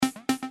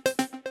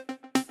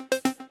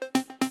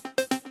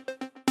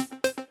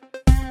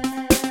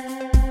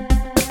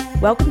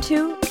Welcome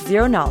to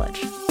Zero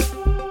Knowledge,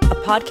 a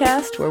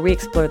podcast where we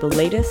explore the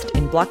latest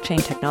in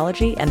blockchain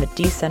technology and the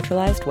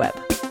decentralized web.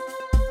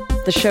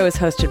 The show is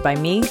hosted by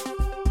me,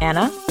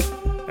 Anna.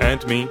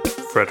 And me,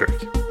 Frederick.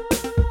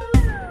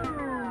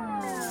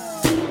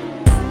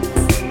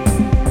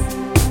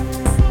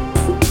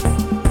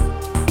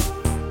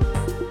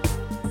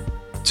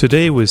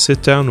 Today we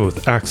sit down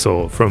with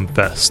Axel from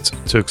Vest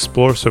to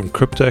explore some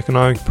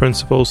cryptoeconomic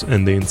principles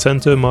and the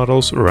incentive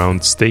models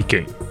around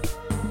staking.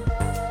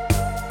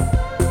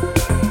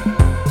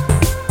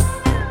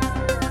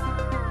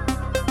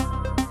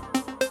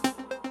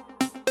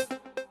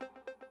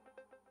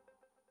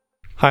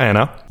 Hi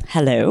Anna.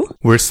 Hello.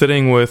 We're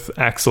sitting with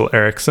Axel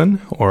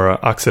Eriksson,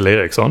 or Axel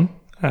Eriksson,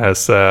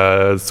 as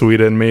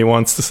Sweden me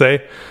wants to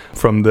say,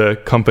 from the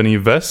company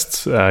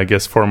Vest, I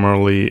guess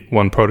formerly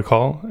One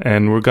Protocol,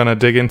 and we're going to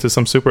dig into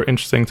some super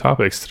interesting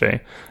topics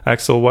today.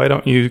 Axel, why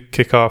don't you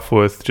kick off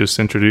with just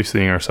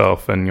introducing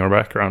yourself and your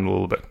background a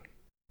little bit?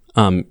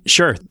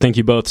 Sure. Thank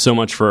you both so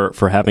much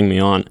for having me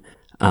on.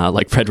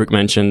 Like Frederick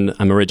mentioned,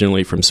 I'm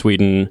originally from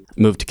Sweden,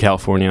 moved to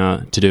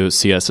California to do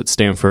CS at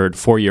Stanford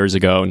 4 years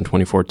ago in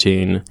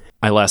 2014.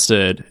 I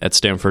lasted at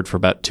Stanford for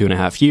about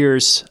 2.5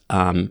 years.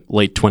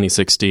 Late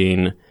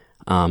 2016,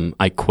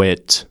 I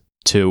quit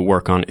to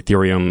work on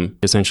Ethereum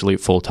essentially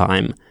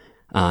full-time.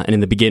 And in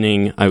the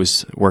beginning, I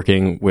was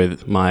working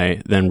with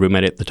my then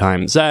roommate at the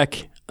time,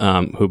 Zach,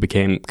 who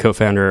became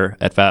co-founder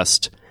at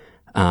Vest,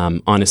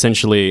 on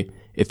essentially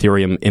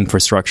Ethereum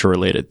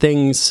infrastructure-related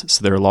things.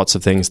 So there are lots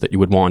of things that you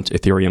would want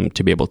Ethereum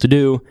to be able to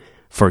do.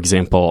 For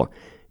example,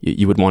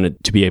 you would want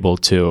it to be able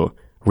to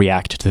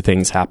react to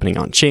things happening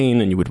on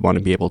chain, and you would want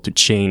to be able to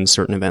chain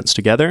certain events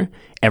together.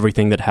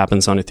 Everything that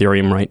happens on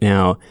Ethereum right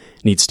now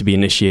needs to be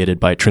initiated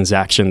by a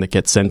transaction that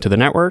gets sent to the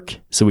network.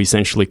 So we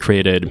essentially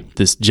created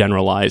this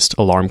generalized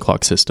alarm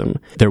clock system.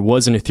 There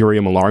was an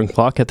Ethereum alarm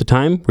clock at the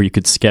time where you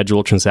could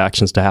schedule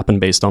transactions to happen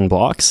based on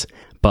blocks.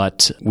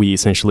 But we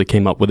essentially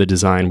came up with a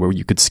design where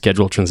you could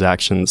schedule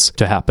transactions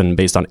to happen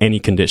based on any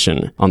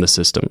condition on the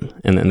system.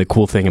 And then the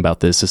cool thing about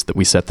this is that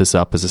we set this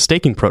up as a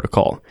staking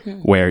protocol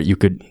where you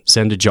could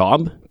send a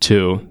job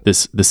to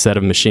this set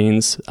of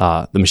machines.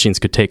 The machines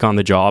could take on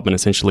the job and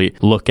essentially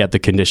look at the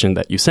condition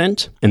that you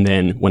sent. And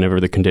then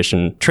whenever the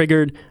condition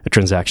triggered, a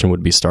transaction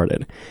would be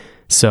started.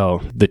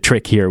 So the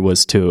trick here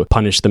was to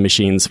punish the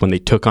machines when they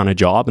took on a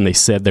job and they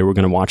said they were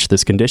going to watch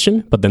this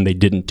condition, but then they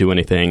didn't do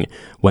anything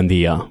when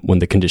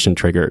the condition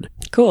triggered.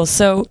 Cool.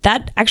 So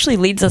that actually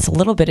leads us a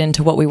little bit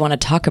into what we want to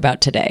talk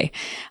about today.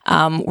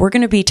 We're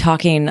going to be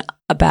talking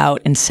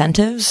about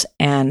incentives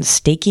and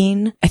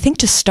staking. I think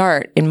to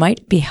start, it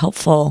might be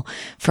helpful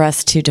for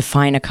us to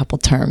define a couple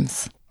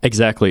terms.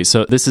 Exactly.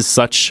 So this is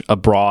such a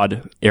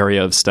broad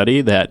area of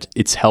study that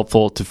it's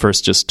helpful to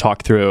first just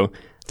talk through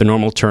the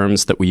normal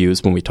terms that we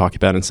use when we talk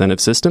about incentive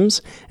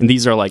systems. And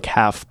these are like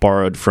half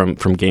borrowed from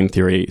game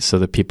theory. So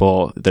the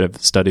people that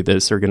have studied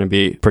this are going to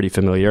be pretty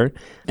familiar.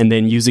 And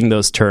then using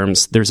those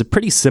terms, there's a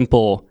pretty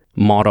simple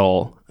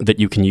model that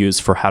you can use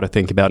for how to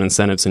think about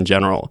incentives in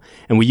general.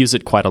 And we use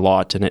it quite a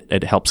lot, and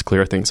it helps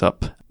clear things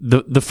up.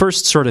 The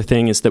first sort of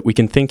thing is that we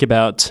can think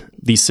about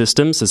these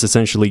systems as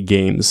essentially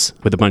games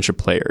with a bunch of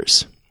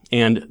players.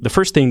 And the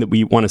first thing that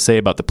we want to say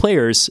about the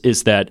players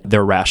is that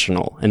they're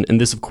rational. And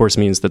this, of course,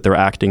 means that they're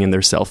acting in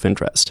their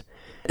self-interest.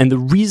 And the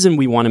reason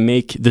we want to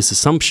make this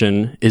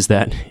assumption is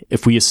that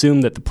if we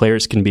assume that the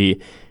players can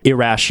be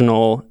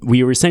irrational,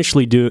 we are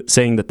essentially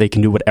saying that they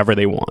can do whatever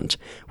they want,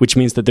 which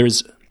means that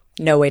there's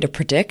no way to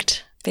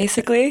predict,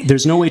 basically.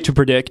 There's no way to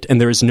predict, and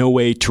there is no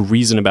way to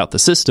reason about the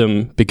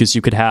system, because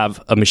you could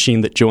have a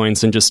machine that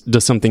joins and just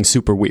does something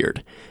super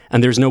weird.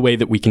 And there's no way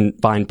that we can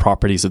find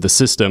properties of the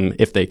system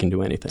if they can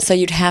do anything. So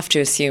you'd have to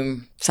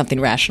assume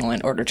something rational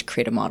in order to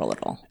create a model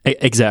at all.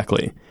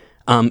 Exactly.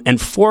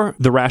 And for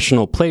the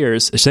rational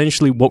players,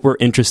 essentially what we're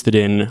interested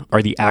in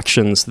are the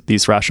actions that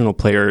these rational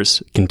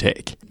players can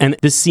take. And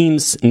this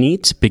seems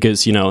neat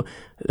because,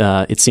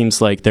 it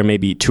seems like there may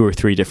be 2 or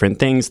 3 different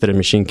things that a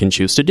machine can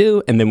choose to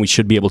do, and then we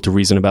should be able to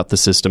reason about the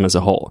system as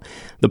a whole.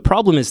 The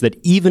problem is that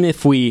even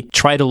if we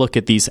try to look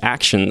at these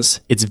actions,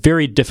 it's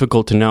very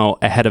difficult to know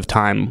ahead of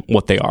time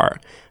what they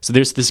are. So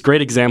there's this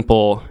great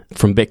example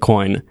from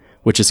Bitcoin,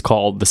 which is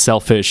called the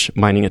selfish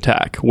mining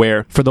attack,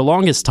 where for the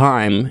longest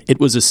time, it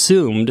was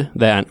assumed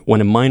that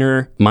when a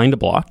miner mined a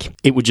block,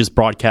 it would just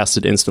broadcast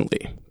it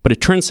instantly. But it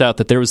turns out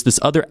that there was this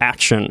other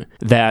action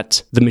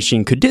that the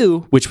machine could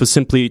do, which was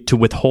simply to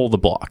withhold the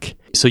block.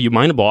 So you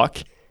mine a block,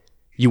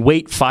 you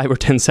wait 5 or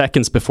 10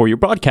 seconds before you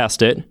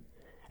broadcast it,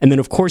 and then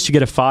of course you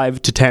get a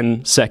 5 to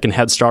 10 second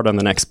head start on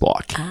the next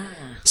block.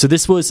 So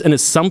this was an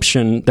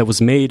assumption that was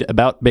made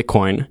about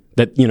Bitcoin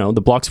that,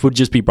 the blocks would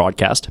just be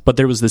broadcast, but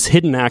there was this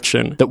hidden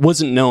action that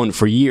wasn't known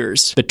for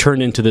years that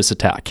turned into this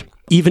attack.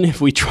 even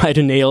if we try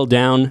to nail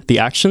down the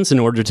actions in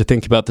order to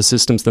think about the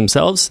systems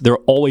themselves, there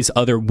are always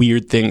other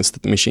weird things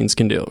that the machines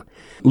can do.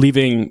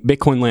 Leaving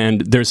Bitcoin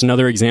land, there's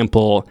another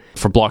example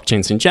for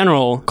blockchains in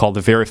general called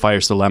the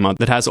verifier's dilemma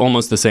that has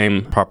almost the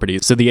same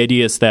properties. So the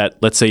idea is that,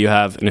 let's say you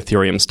have an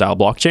Ethereum-style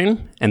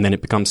blockchain, and then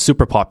it becomes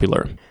super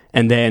popular.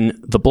 And then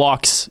the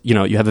blocks,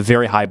 you have a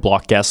very high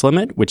block gas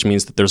limit, which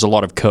means that there's a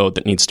lot of code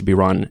that needs to be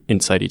run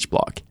inside each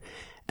block.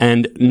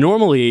 And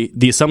normally,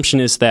 the assumption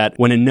is that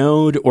when a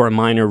node or a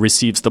miner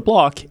receives the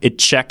block, it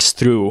checks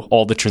through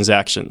all the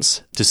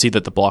transactions to see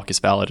that the block is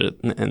valid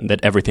and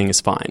that everything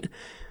is fine.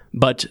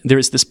 But there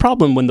is this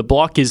problem when the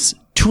block is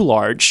too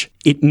large.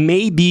 It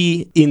may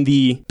be in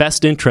the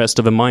best interest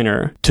of a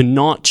miner to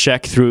not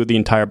check through the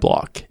entire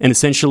block and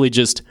essentially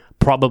just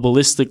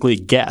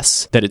probabilistically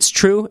guess that it's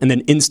true and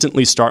then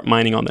instantly start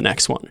mining on the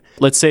next one.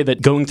 Let's say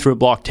that going through a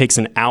block takes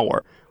an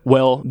hour.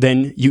 Well,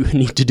 then you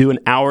need to do an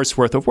hour's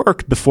worth of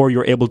work before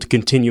you're able to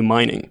continue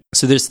mining.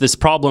 So there's this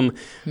problem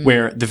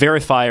where the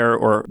verifier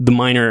or the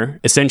miner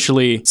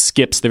essentially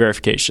skips the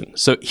verification.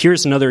 So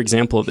here's another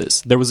example of this.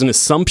 There was an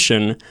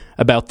assumption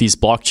about these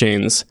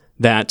blockchains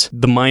that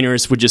the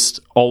miners would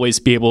just always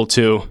be able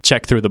to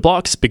check through the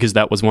blocks because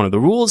that was one of the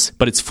rules,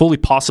 but it's fully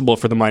possible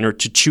for the miner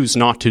to choose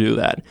not to do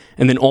that.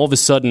 And then all of a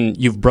sudden,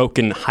 you've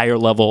broken higher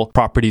level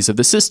properties of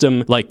the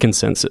system, like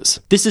consensus.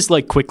 This is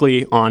like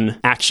quickly on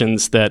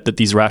actions that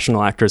these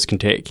rational actors can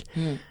take.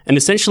 And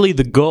essentially,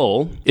 the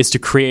goal is to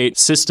create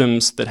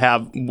systems that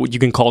have what you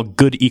can call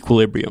good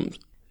equilibrium.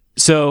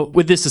 So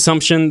with this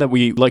assumption that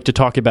we like to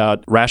talk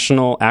about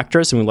rational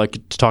actors and we like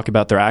to talk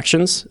about their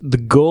actions, the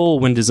goal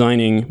when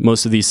designing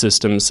most of these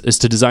systems is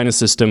to design a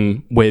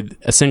system with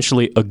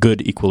essentially a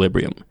good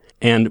equilibrium.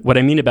 And what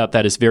I mean about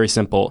that is very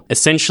simple.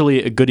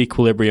 Essentially, a good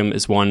equilibrium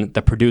is one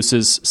that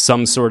produces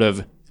some sort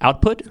of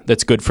output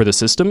that's good for the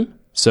system.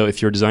 So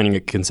if you're designing a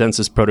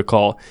consensus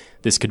protocol,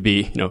 this could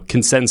be,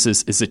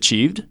 consensus is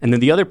achieved. And then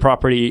the other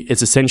property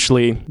is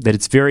essentially that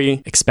it's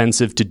very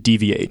expensive to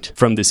deviate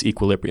from this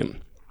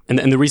equilibrium.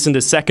 And the reason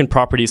the second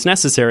property is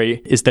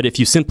necessary is that if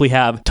you simply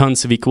have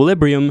tons of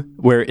equilibrium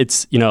where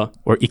it's,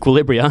 or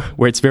equilibria,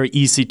 where it's very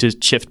easy to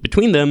shift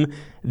between them,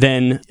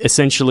 then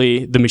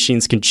essentially the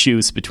machines can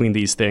choose between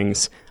these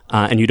things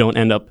and you don't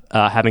end up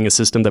having a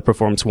system that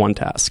performs one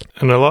task.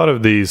 And a lot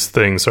of these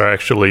things are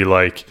actually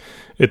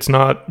it's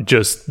not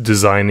just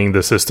designing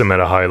the system at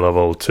a high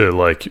level to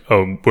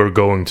we're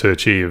going to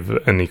achieve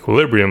an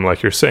equilibrium.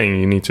 Like you're saying,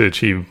 you need to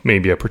achieve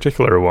maybe a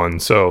particular one.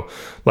 So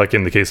like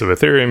in the case of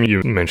Ethereum,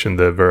 you mentioned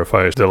the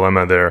verifier's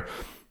dilemma there.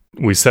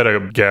 We set a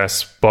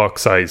gas block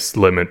size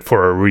limit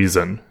for a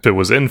reason. If it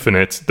was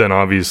infinite, then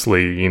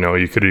obviously,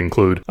 you could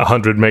include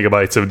 100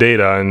 megabytes of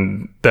data,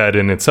 and that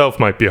in itself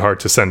might be hard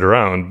to send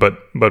around.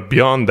 But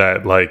beyond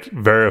that,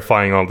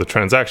 verifying all the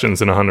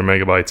transactions in 100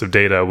 megabytes of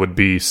data would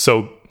be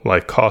so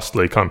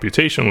costly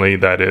computationally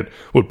that it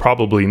would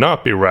probably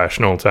not be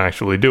rational to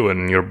actually do it,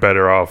 and you're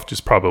better off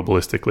just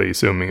probabilistically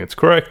assuming it's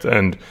correct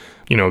and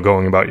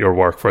going about your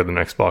work for the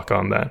next block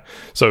on that.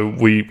 So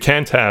we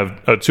can't have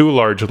a too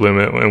large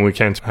limit and we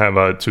can't have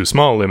a too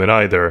small limit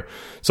either.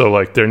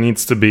 So there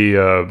needs to be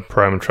a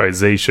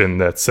parameterization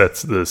that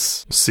sets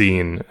this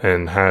scene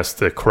and has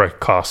the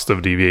correct cost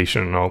of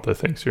deviation and all the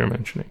things you're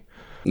mentioning.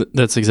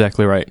 That's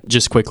exactly right.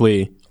 Just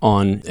quickly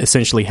on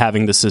essentially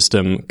having the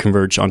system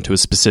converge onto a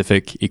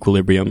specific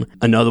equilibrium.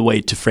 Another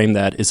way to frame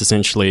that is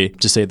essentially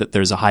to say that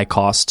there's a high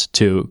cost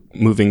to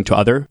moving to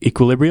other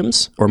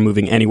equilibriums or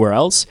moving anywhere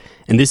else.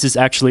 And this is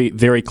actually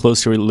very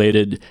closely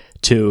related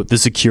to the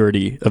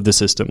security of the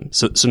system.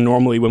 So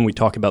normally when we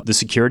talk about the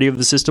security of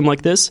the system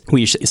like this,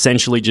 we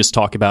essentially just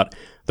talk about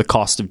the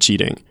cost of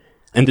cheating.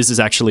 And this is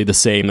actually the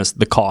same as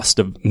the cost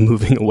of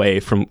moving away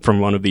from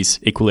one of these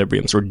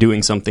equilibriums or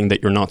doing something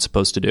that you're not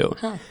supposed to do.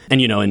 Huh.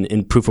 And,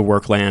 in proof of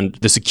work land,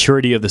 the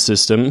security of the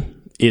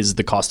system is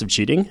the cost of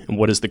cheating. And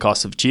what is the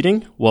cost of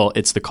cheating? Well,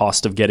 it's the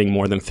cost of getting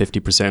more than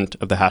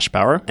 50% of the hash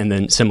power. And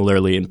then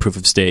similarly in proof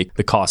of stake,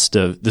 the cost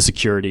of the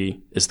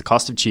security is the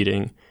cost of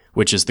cheating,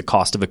 which is the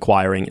cost of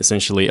acquiring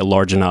essentially a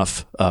large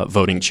enough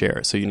voting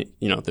share. So,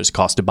 there's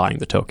cost of buying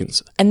the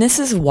tokens. And this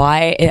is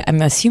why,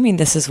 I'm assuming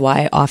this is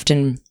why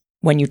often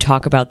when you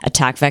talk about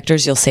attack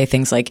vectors, you'll say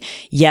things like,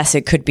 yes,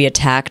 it could be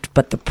attacked,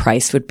 but the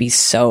price would be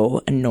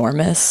so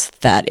enormous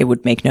that it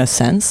would make no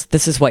sense.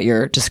 This is what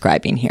you're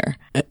describing here.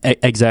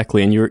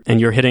 Exactly. And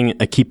you're hitting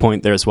a key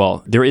point there as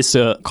well. There is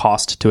a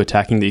cost to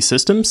attacking these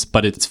systems,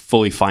 but it's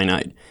fully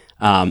finite.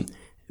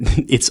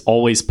 It's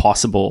always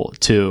possible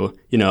to,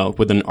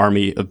 with an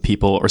army of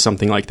people or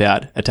something like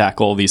that, attack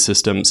all these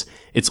systems.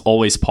 It's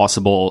always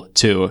possible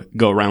to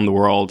go around the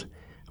world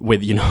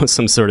with,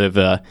 some sort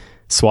of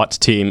SWAT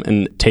team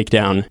and take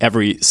down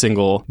every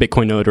single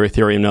Bitcoin node or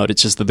Ethereum node.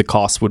 It's just that the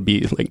cost would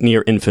be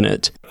near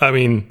infinite. I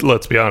mean,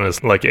 let's be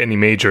honest, any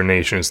major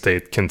nation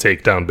state can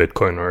take down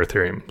Bitcoin or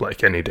Ethereum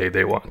any day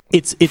they want.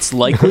 It's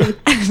likely.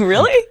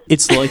 Really?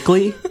 It's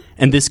likely.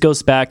 And this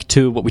goes back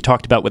to what we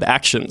talked about with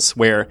actions,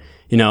 where,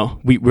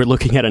 we're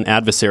looking at an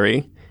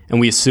adversary and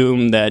we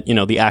assume that,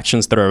 the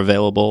actions that are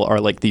available are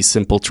these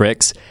simple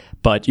tricks.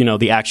 But,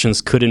 the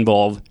actions could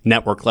involve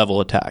network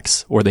level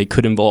attacks, or they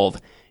could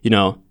involve,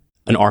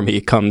 an army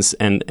comes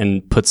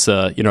and puts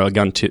a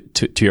gun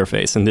to your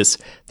face. And this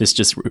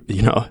just,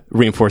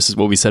 reinforces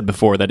what we said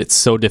before, that it's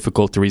so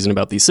difficult to reason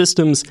about these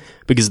systems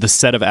because the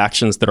set of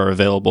actions that are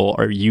available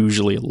are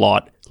usually a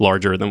lot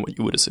larger than what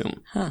you would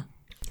assume. Huh.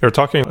 You're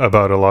talking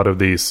about a lot of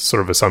these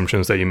sort of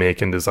assumptions that you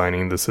make in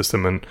designing the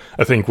system. And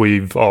I think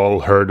we've all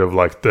heard of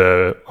like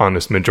the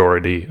honest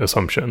majority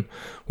assumption,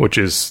 which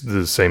is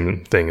the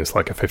same thing as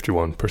like a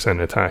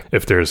 51% attack.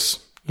 If there's,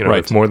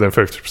 if more than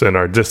 50%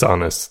 are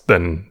dishonest,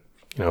 then,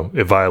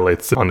 it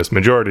violates the honest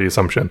majority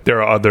assumption.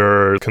 There are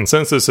other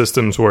consensus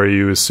systems where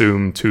you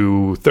assume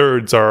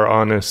 2/3 are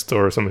honest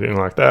or something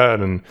like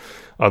that. And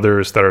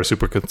others that are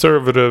super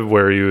conservative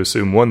where you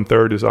assume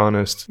 1/3 is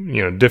honest.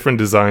 Different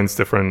designs,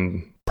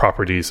 different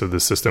properties of the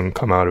system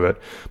come out of it.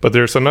 But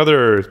there's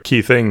another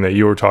key thing that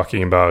you were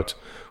talking about,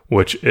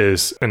 which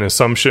is an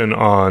assumption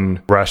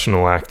on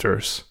rational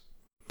actors.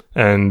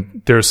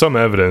 And there's some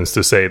evidence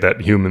to say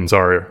that humans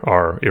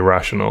are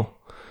irrational.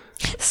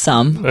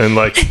 Some. And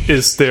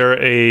is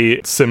there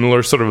a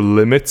similar sort of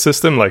limit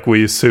system? Like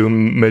we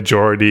assume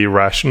majority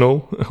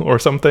rational or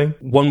something?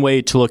 One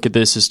way to look at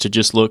this is to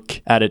just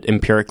look at it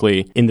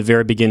empirically. In the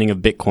very beginning of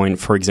Bitcoin,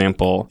 for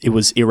example, it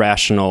was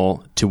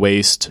irrational to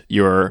waste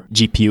your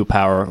GPU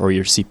power or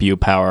your CPU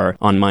power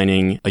on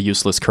mining a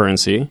useless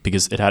currency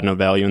because it had no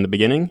value in the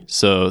beginning.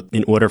 So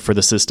in order for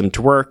the system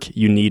to work,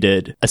 you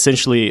needed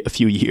essentially a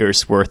few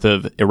years worth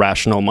of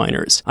irrational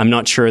miners. I'm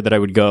not sure that I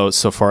would go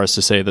so far as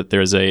to say that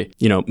there's a,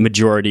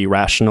 majority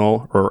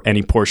rational or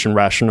any portion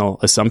rational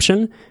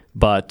assumption,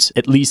 but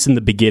at least in the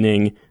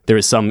beginning, there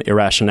is some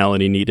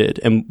irrationality needed.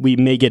 And we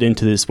may get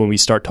into this when we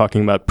start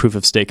talking about proof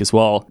of stake as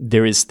well.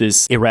 There is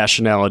this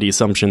irrationality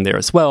assumption there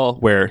as well,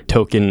 where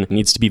token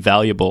needs to be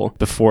valuable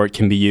before it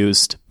can be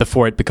used,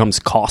 before it becomes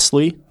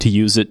costly to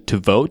use it to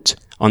vote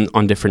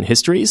on different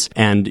histories.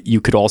 And you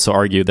could also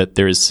argue that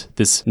there's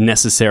this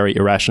necessary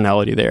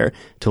irrationality there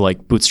to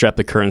bootstrap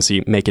the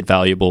currency, make it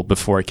valuable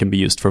before it can be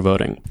used for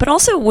voting. But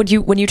also when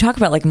you talk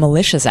about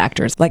malicious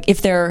actors,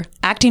 if they're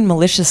acting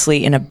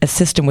maliciously in a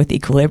system with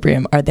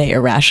equilibrium, are they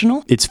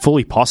irrational? It's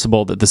fully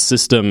possible that the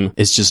system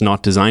is just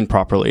not designed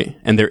properly.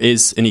 And there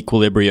is an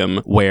equilibrium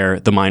where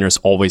the miners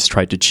always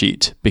try to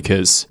cheat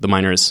because the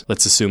miners,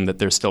 let's assume that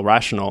they're still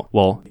rational.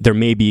 Well, there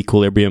may be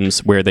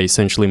equilibriums where they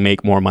essentially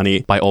make more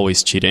money by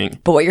always cheating.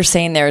 But what you're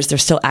saying there is they're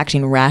still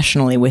acting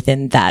rationally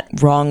within that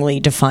wrongly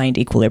defined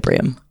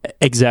equilibrium.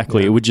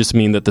 Exactly. It would just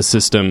mean that the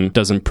system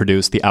doesn't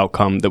produce the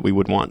outcome that we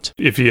would want.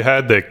 If you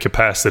had the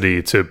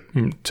capacity to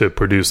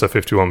produce a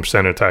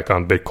 51% attack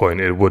on Bitcoin,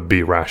 it would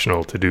be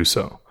rational to do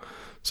so.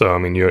 So,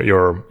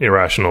 you're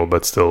irrational,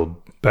 but still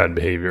bad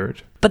behavior.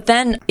 But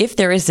then if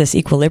there is this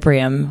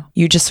equilibrium,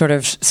 you just sort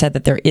of said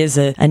that there is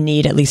a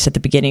need, at least at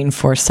the beginning,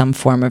 for some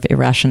form of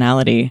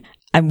irrationality.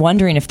 I'm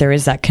wondering if there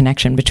is that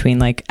connection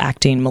between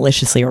acting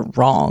maliciously or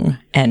wrong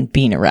and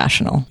being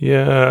irrational.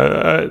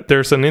 Yeah,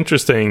 there's an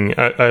interesting,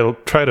 I'll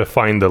try to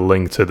find a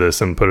link to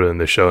this and put it in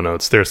the show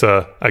notes. There's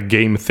a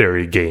game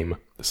theory game.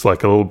 It's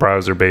like a little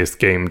browser-based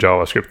game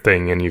JavaScript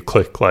thing, and you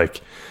click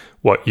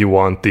what you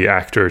want the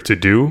actor to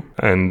do,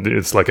 and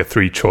it's like a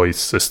 3-choice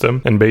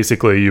system. And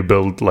basically you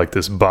build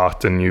this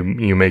bot and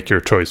you make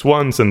your choice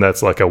once, and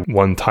that's like a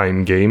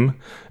one-time game,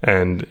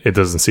 and it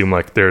doesn't seem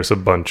like there's a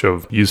bunch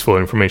of useful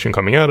information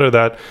coming out of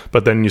that.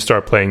 But then you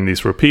start playing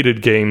these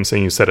repeated games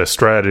and you set a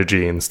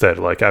strategy instead,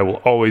 I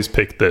will always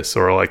pick this,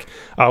 or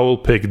I will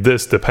pick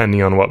this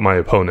depending on what my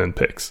opponent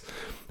picks.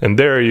 And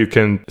there you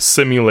can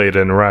simulate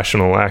an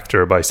irrational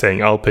actor by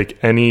saying, I'll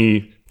pick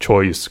any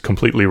choice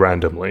completely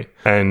randomly.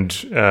 And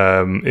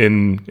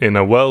in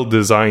a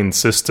well-designed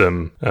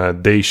system,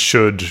 they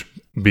should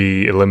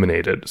be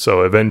eliminated.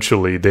 So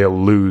eventually they'll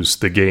lose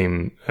the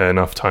game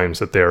enough times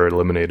that they're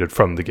eliminated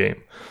from the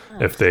game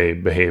if they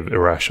behave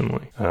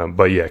irrationally.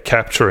 But yeah,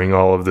 capturing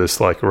all of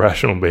this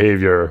irrational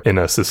behavior in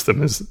a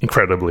system is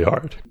incredibly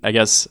hard. I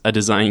guess a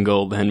design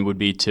goal then would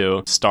be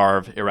to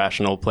starve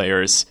irrational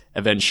players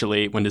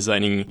eventually when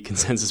designing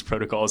consensus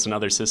protocols and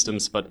other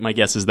systems. But my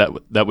guess is that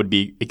that would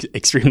be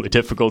extremely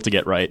difficult to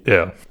get right.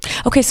 Yeah.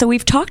 Okay, so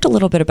we've talked a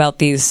little bit about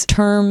these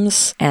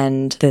terms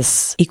and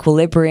this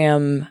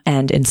equilibrium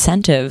and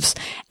incentives.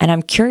 And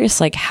I'm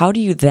curious, how do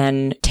you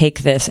then take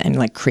this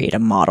and create a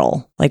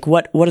model?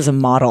 What does a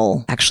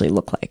model actually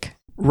look like?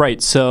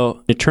 Right.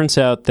 So it turns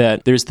out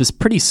that there's this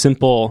pretty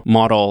simple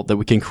model that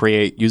we can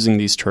create using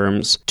these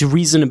terms to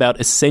reason about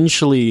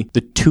essentially the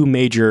two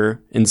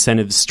major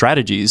incentive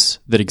strategies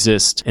that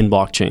exist in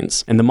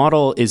blockchains. And the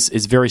model is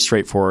very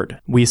straightforward.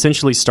 We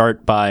essentially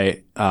start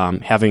by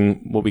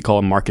having what we call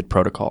a market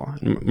protocol.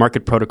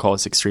 Market protocol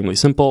is extremely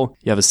simple.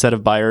 You have a set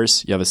of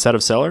buyers, you have a set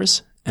of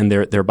sellers, and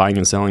they're buying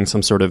and selling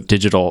some sort of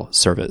digital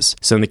service.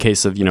 So in the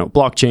case of,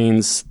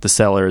 blockchains, the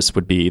sellers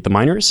would be the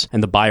miners,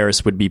 and the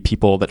buyers would be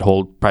people that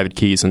hold private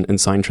keys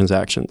and sign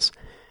transactions.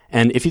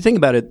 And if you think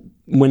about it,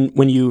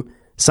 when you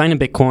sign a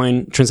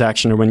Bitcoin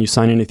transaction or when you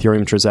sign an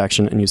Ethereum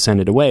transaction and you send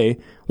it away,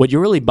 what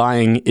you're really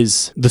buying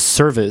is the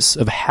service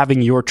of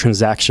having your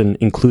transaction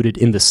included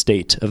in the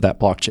state of that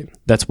blockchain.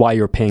 That's why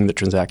you're paying the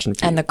transaction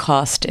fee. And the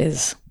cost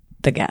is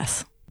the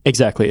gas.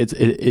 Exactly.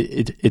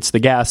 It's the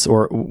gas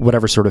or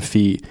whatever sort of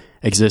fee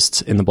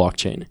exists in the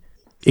blockchain.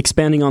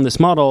 Expanding on this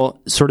model,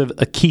 sort of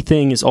a key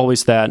thing is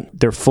always that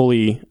they're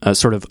fully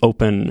sort of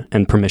open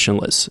and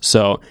permissionless.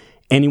 So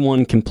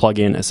anyone can plug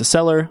in as a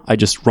seller. I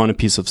just run a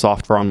piece of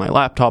software on my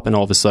laptop and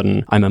all of a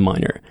sudden I'm a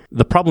miner.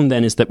 The problem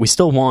then is that we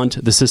still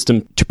want the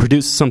system to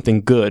produce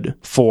something good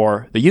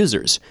for the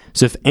users.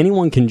 So if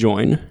anyone can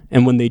join,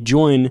 and when they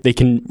join, they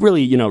can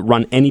really,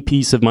 run any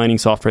piece of mining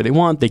software they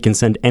want. They can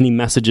send any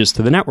messages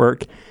to the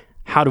network.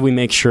 How do we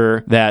make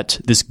sure that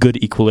this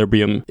good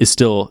equilibrium is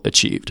still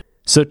achieved?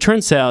 So it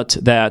turns out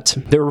that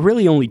there are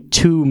really only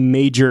two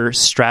major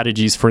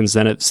strategies for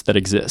incentives that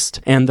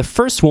exist. And the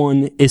first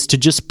one is to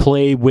just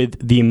play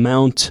with the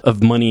amount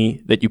of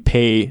money that you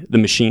pay the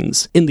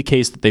machines in the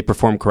case that they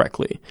perform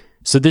correctly.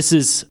 So this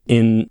is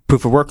in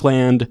proof of work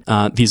land.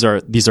 These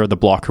are the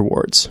block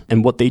rewards.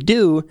 And what they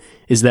do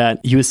is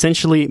that you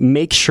essentially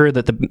make sure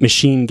that the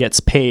machine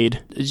gets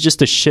paid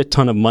just a shit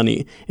ton of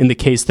money in the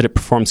case that it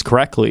performs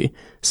correctly,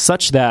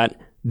 such that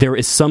there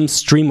is some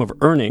stream of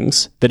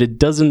earnings that it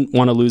doesn't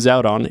want to lose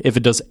out on if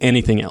it does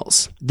anything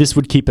else. This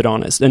would keep it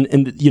honest. And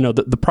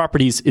the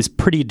properties is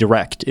pretty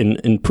direct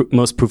in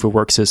most proof of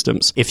work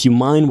systems. If you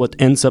mine what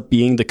ends up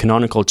being the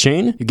canonical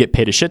chain, you get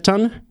paid a shit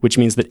ton, which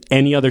means that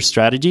any other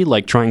strategy,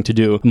 like trying to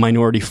do a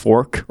minority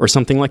fork or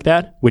something like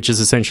that, which is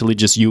essentially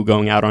just you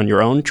going out on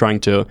your own, trying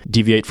to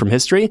deviate from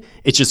history,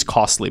 it's just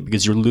costly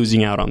because you're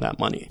losing out on that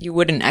money. You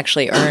wouldn't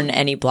actually earn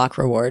any block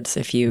rewards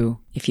if you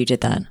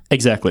did that.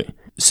 Exactly.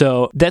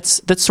 So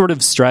that's sort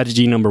of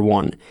strategy number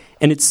one.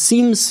 And it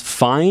seems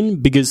fine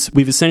because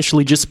we've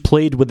essentially just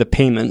played with the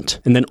payment.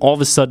 And then all of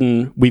a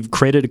sudden, we've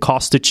created a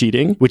cost to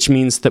cheating, which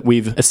means that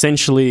we've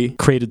essentially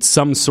created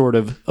some sort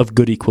of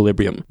good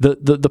equilibrium.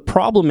 The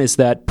problem is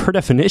that, per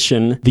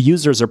definition, the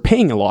users are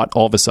paying a lot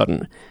all of a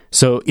sudden.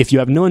 So if you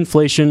have no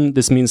inflation,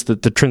 this means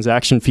that the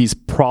transaction fees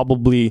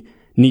probably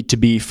need to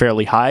be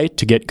fairly high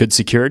to get good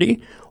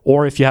security.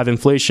 Or if you have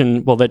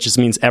inflation, well, that just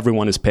means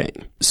everyone is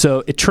paying.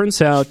 So it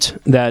turns out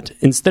that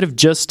instead of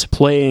just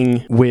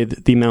playing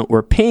with the amount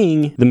we're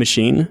paying the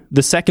machine,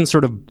 the second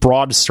sort of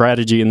broad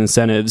strategy in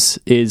incentives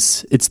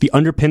is it's the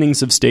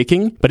underpinnings of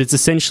staking, but it's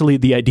essentially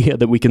the idea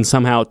that we can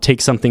somehow take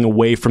something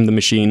away from the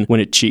machine when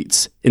it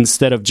cheats,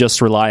 instead of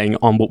just relying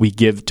on what we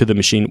give to the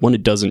machine when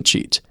it doesn't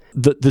cheat.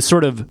 The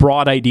sort of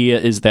broad idea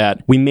is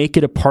that we make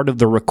it a part of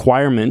the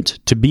requirement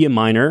to be a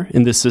miner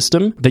in this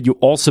system that you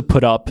also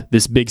put up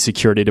this big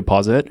security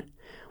deposit.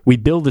 We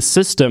build a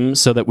system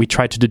so that we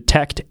try to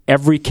detect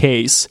every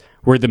case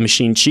where the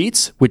machine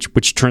cheats,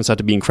 which turns out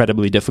to be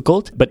incredibly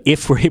difficult. But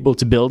if we're able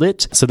to build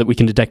it so that we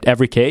can detect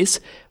every case,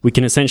 we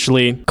can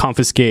essentially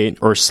confiscate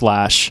or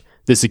slash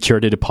the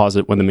security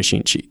deposit when the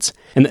machine cheats.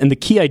 And the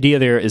key idea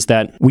there is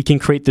that we can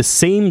create the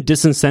same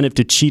disincentive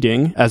to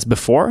cheating as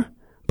before,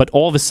 but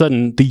all of a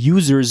sudden, the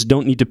users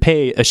don't need to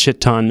pay a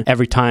shit ton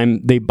every time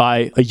they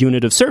buy a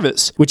unit of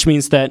service, which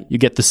means that you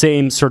get the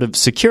same sort of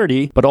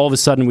security, but all of a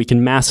sudden we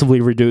can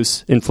massively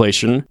reduce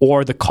inflation,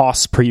 or the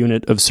cost per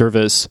unit of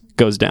service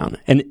goes down.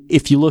 And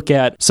if you look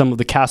at some of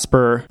the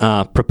Casper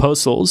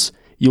proposals,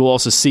 you'll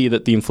also see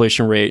that the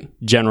inflation rate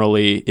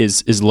generally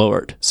is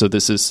lowered. So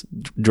this is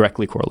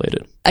directly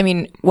correlated. I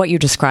mean, what you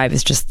describe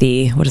is just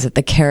the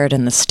carrot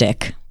and the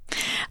stick.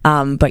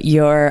 But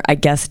I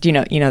guess, you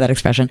know that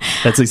expression.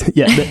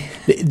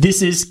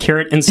 This is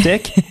carrot and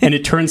stick. And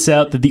it turns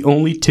out that the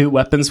only two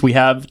weapons we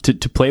have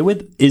to play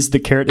with is the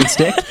carrot and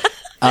stick.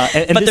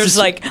 And but there's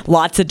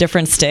lots of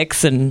different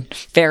sticks and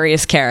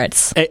various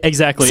carrots.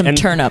 Exactly. Some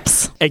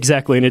turnips.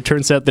 Exactly. And it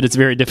turns out that it's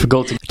very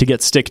difficult to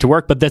get stick to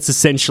work, but that's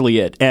essentially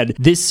it. And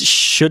this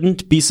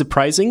shouldn't be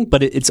surprising,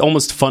 but it's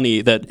almost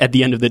funny that at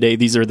the end of the day,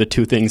 these are the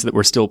two things that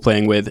we're still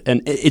playing with.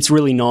 And it's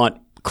really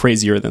not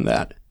crazier than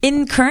that.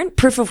 In current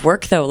proof of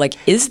work, though,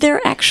 is there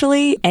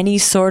actually any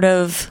sort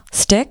of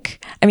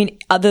stick? I mean,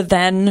 other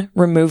than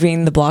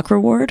removing the block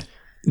reward?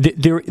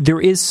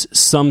 There is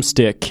some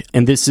stick,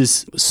 and this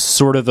is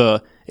sort of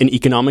an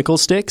economical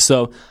stick.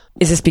 So,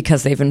 is this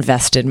because they've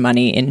invested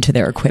money into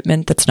their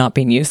equipment that's not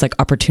being used, like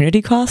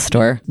opportunity cost,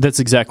 or?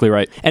 That's exactly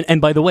right. And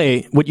by the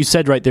way, what you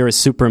said right there is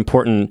super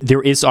important.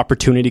 There is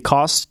opportunity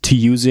cost to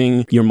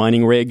using your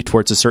mining rig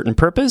towards a certain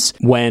purpose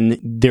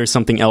when there's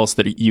something else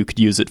that you could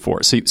use it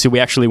for. So we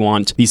actually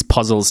want these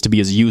puzzles to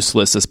be as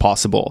useless as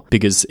possible,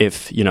 because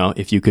if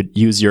you could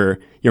use your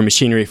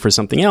machinery for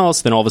something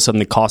else, then all of a sudden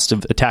the cost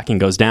of attacking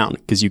goes down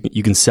because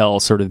you can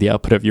sell sort of the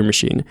output of your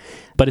machine.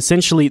 But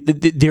essentially,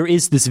 there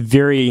is this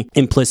very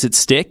implicit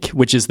stick,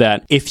 which is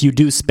that if you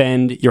do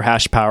spend your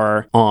hash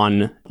power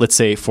on, let's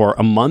say, for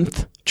a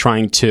month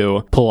trying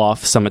to pull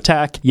off some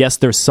attack. Yes,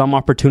 there's some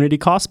opportunity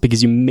cost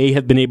because you may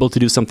have been able to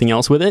do something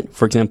else with it.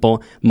 For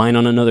example, mine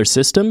on another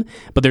system.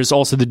 But there's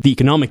also the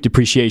economic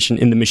depreciation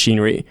in the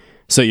machinery.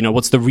 So,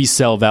 what's the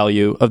resale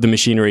value of the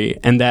machinery?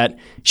 And that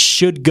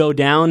should go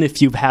down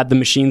if you've had the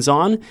machines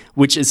on,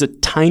 which is a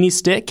tiny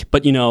stick.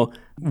 But,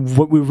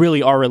 what we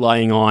really are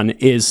relying on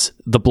is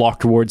the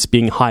block rewards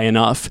being high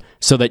enough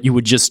so that you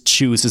would just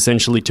choose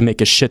essentially to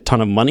make a shit ton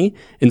of money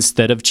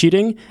instead of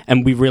cheating.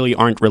 And we really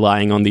aren't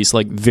relying on these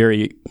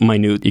very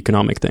minute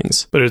economic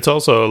things. But it's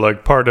also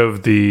part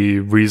of the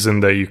reason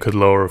that you could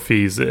lower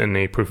fees in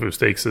a proof of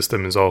stake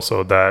system is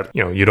also that,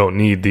 you don't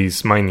need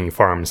these mining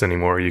farms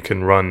anymore. You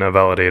can run a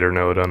validator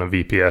node on a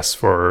VPS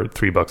for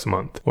 $3 a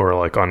month or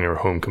on your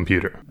home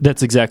computer.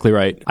 That's exactly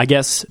right. I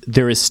guess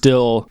there is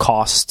still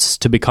costs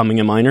to becoming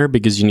a miner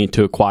because you need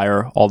to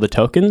acquire all the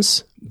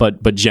tokens.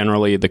 But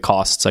generally, the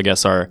costs, I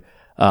guess, are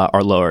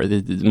lower.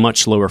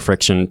 Much lower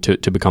friction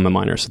to become a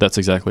miner. So that's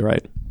exactly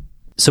right.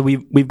 So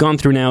we've gone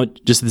through now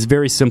just this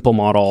very simple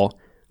model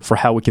for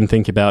how we can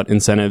think about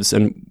incentives,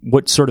 and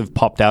what sort of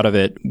popped out of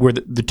it were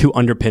the two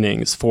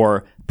underpinnings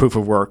for proof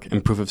of work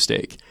and proof of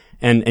stake.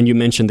 And you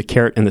mentioned the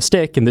carrot and the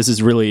stick, and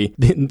these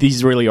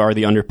really are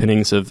the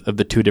underpinnings of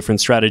the two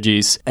different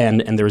strategies,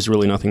 and there's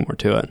really nothing more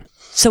to it.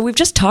 So we've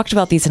just talked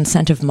about these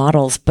incentive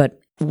models, but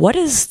what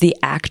is the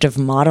act of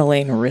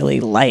modeling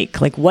really like?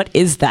 What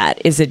is that?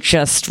 Is it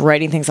just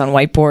writing things on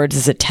whiteboards?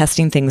 Is it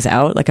testing things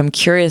out? I'm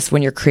curious,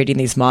 when you're creating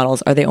these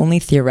models, are they only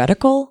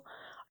theoretical?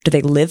 Do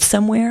they live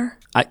somewhere?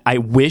 I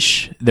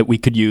wish that we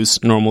could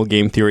use normal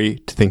game theory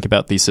to think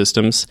about these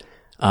systems.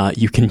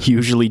 You can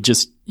usually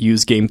just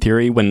use game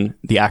theory when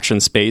the action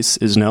space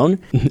is known.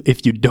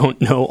 If you don't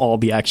know all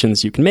the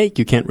actions you can make,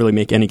 you can't really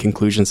make any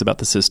conclusions about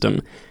the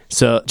system.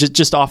 So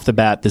just off the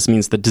bat, this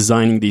means that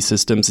designing these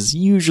systems is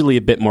usually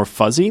a bit more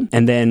fuzzy.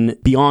 And then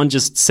beyond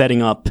just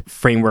setting up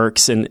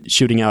frameworks and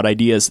shooting out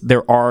ideas,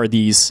 there are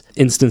these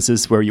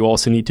instances where you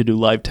also need to do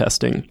live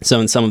testing. So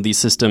in some of these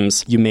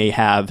systems, you may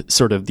have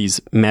sort of these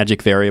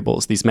magic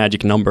variables, these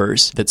magic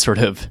numbers that sort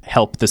of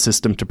help the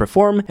system to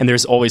perform. And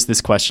there's always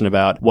this question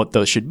about what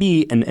those should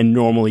be. And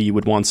normally you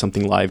would want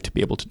something live to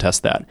be able to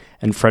test that.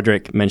 And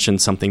Fredrik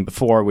mentioned something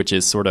before, which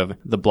is sort of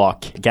the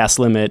block gas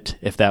limit.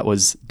 If that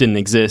didn't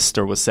exist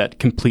or was set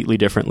completely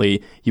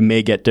differently, you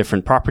may get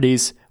different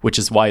properties, which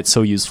is why it's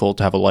so useful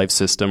to have a live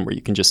system where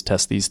you can just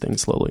test these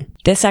things slowly.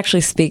 This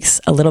actually speaks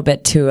a little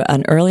bit to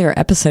an earlier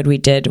episode we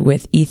did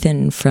with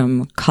Ethan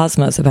from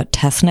Cosmos about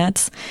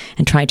testnets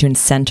and trying to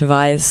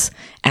incentivize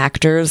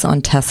actors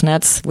on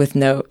testnets with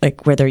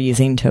where they're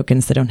using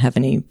tokens that don't have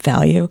any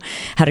value,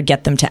 how to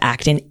get them to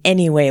act in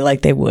any way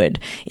like they would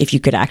if you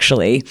could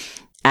actually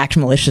act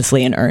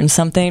maliciously and earn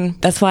something.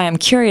 That's why I'm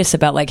curious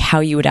about how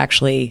you would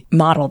actually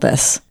model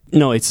this.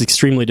 No, it's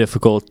extremely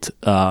difficult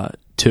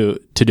to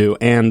do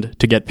and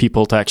to get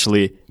people to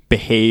actually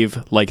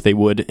behave like they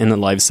would in a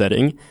live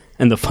setting.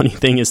 And the funny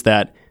thing is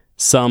that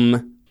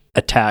some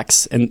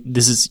attacks, and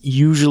this is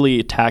usually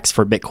attacks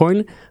for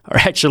Bitcoin, are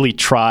actually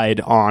tried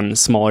on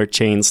smaller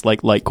chains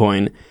like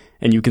Litecoin.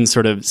 And you can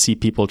sort of see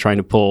people trying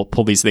to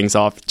pull these things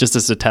off just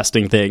as a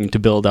testing thing to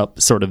build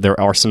up sort of their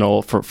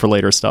arsenal for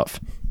later stuff.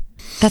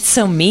 That's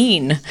so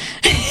mean.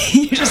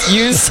 You just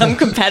use some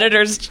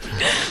competitor's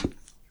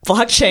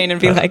blockchain and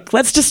be like,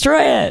 let's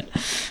destroy it.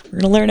 We're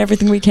going to learn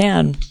everything we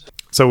can.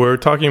 So we're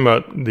talking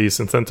about these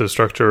incentive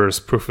structures.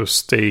 Proof of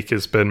stake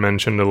has been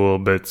mentioned a little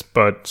bit,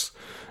 but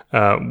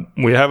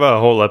we have a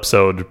whole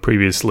episode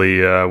previously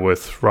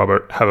with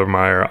Robert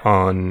Habermeyer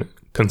on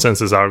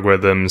consensus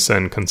algorithms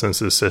and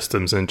consensus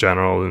systems in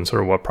general and sort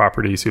of what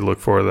properties you look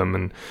for them.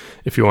 And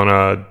if you want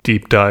to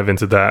deep dive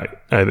into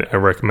that, I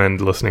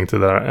recommend listening to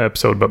that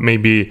episode. But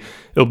maybe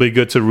it'll be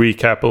good to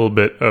recap a little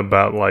bit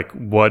about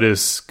what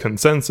is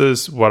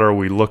consensus, what are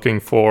we looking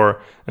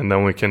for, and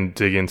then we can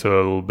dig into a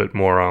little bit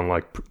more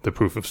on the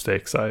proof of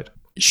stake side.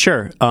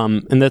 Sure.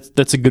 And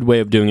that's a good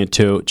way of doing it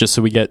too, just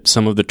so we get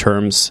some of the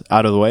terms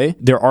out of the way.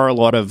 There are a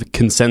lot of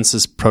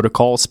consensus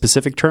protocol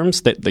specific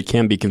terms that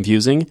can be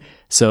confusing.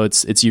 So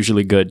it's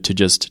usually good to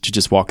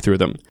just walk through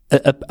them.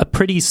 A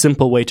pretty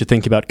simple way to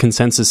think about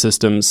consensus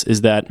systems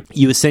is that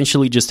you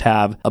essentially just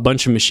have a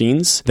bunch of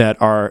machines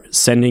that are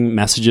sending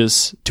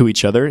messages to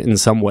each other in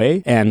some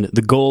way. And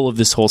the goal of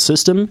this whole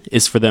system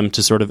is for them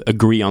to sort of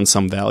agree on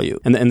some value.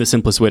 And the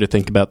simplest way to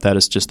think about that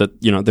is just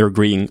that, they're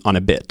agreeing on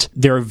a bit.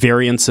 There are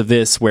variants of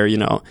this where,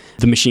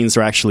 the machines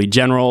are actually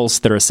generals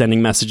that are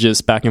sending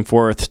messages back and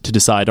forth to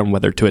decide on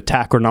whether to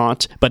attack or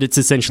not. But it's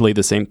essentially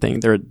the same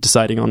thing. They're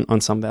deciding on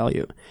some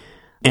value.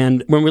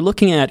 And when we're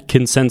looking at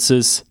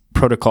consensus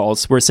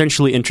protocols, we're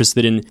essentially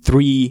interested in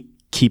three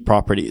key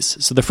properties.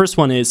 So the first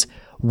one is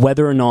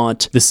whether or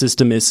not the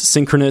system is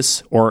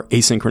synchronous or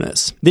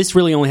asynchronous. This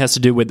really only has to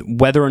do with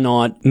whether or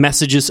not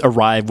messages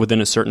arrive within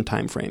a certain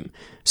time frame.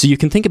 So you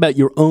can think about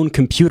your own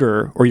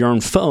computer or your own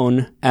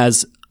phone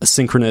as a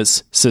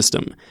synchronous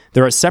system.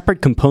 There are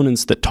separate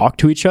components that talk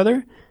to each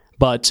other,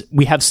 but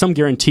we have some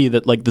guarantee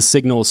that the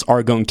signals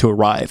are going to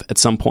arrive at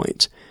some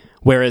point.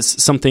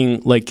 Whereas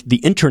something like the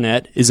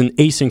internet is an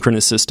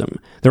asynchronous system.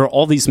 There are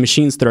all these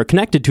machines that are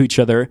connected to each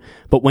other,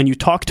 but when you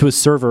talk to a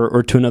server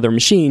or to another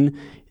machine,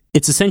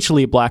 it's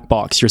essentially a black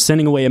box. You're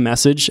sending away a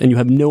message and you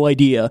have no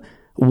idea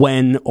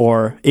when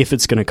or if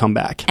it's going to come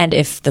back. And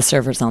if the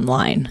server's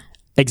online.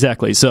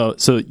 Exactly. So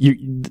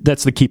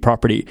that's the key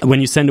property. When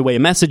you send away a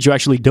message, you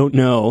actually don't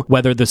know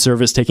whether the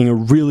server is taking a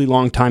really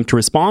long time to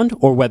respond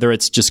or whether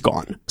it's just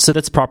gone. So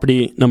that's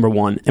property number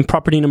one. And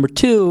property number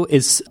two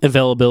is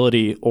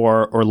availability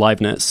or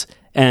liveness.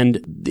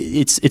 And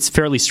it's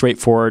fairly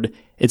straightforward.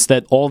 It's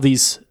that all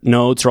these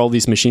nodes or all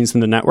these machines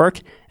in the network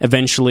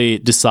eventually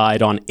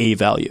decide on a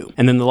value.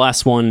 And then the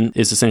last one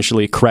is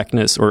essentially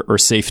correctness or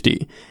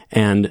safety.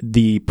 And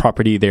the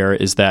property there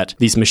is that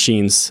these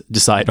machines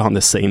decide on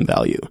the same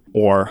value.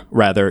 Or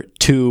rather,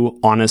 two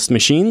honest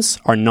machines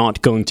are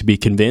not going to be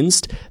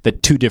convinced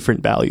that two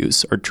different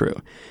values are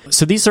true.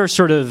 So these are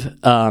sort of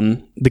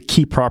the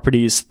key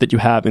properties that you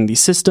have in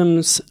these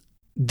systems.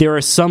 There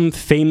are some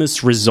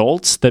famous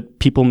results that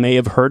people may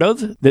have heard of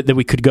that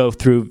we could go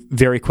through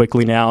very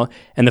quickly now.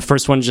 And the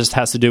first one just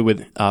has to do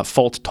with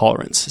fault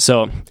tolerance.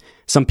 So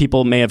some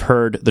people may have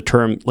heard the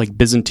term like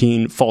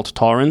Byzantine fault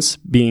tolerance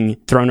being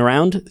thrown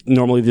around.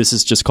 Normally, this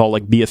is just called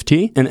like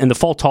BFT. And the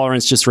fault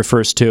tolerance just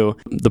refers to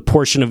the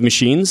portion of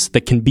machines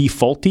that can be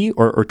faulty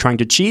or trying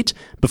to cheat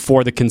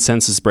before the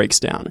consensus breaks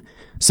down.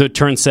 So it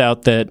turns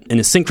out that in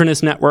a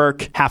synchronous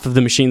network, half of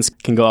the machines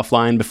can go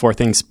offline before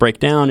things break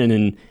down. And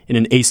in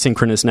an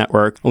asynchronous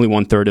network, only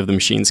 1/3 of the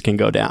machines can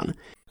go down.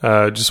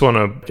 Just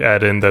want to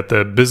add in that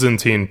the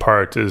Byzantine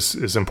part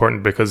is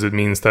important because it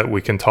means that we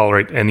can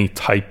tolerate any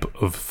type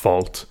of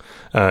fault,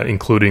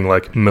 including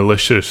like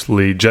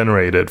maliciously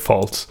generated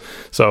faults.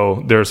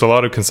 So there's a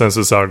lot of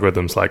consensus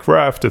algorithms like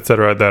Raft,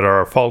 etc., that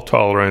are fault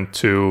tolerant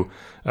to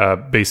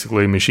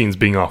basically machines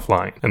being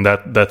offline. And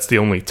that's the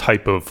only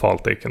type of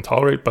fault they can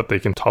tolerate, but they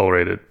can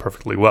tolerate it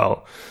perfectly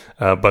well.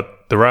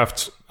 But the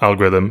Raft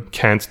algorithm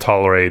can't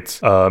tolerate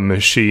a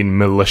machine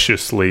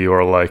maliciously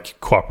or like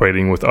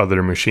cooperating with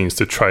other machines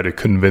to try to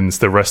convince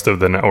the rest of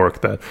the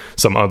network that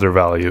some other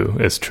value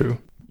is true.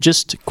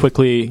 Just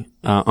quickly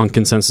on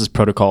consensus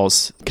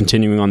protocols,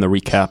 continuing on the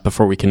recap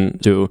before we can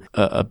do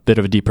a bit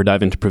of a deeper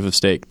dive into proof of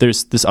stake.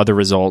 There's this other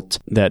result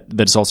that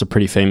is also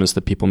pretty famous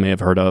that people may have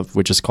heard of,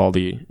 which is called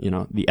the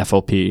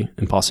FLP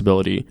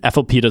impossibility.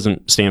 FLP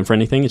doesn't stand for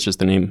anything; it's just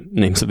the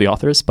names of the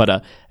authors.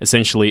 But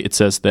essentially, it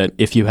says that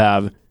if you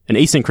have an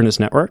asynchronous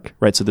network,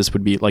 right? So this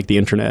would be like the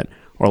internet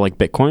or like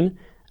Bitcoin.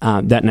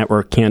 That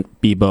network can't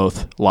be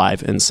both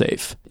live and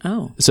safe.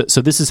 Oh,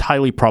 so this is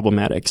highly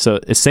problematic. So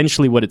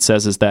essentially, what it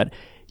says is that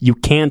you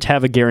can't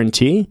have a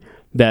guarantee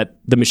that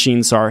the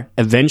machines are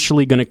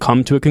eventually going to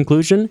come to a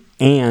conclusion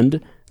and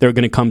they're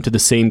going to come to the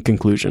same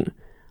conclusion,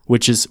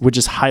 which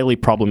is highly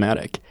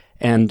problematic.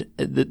 And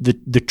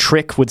the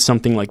trick with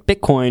something like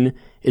Bitcoin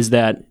is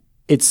that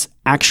it's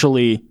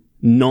actually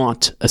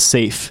not a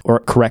safe or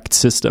correct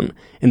system,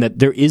 and that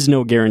there is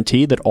no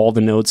guarantee that all the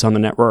nodes on the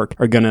network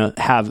are going to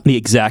have the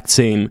exact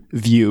same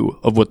view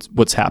of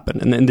what's happened.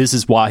 And this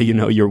is why,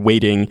 you're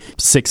waiting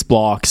 6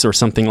 blocks or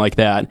something like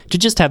that to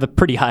just have a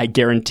pretty high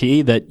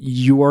guarantee that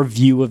your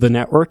view of the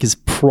network is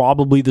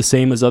probably the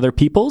same as other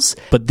people's.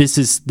 But this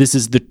is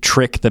the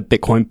trick that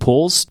Bitcoin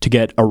pulls to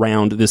get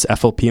around this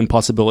FLP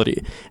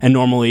impossibility. And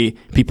normally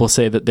people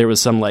say that there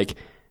was some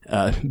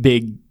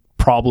big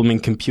problem in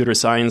computer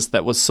science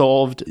that was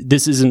solved.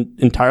 This isn't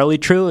entirely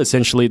true.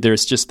 Essentially,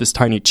 there's just this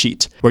tiny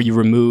cheat where you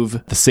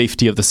remove the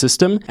safety of the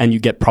system and you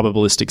get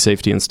probabilistic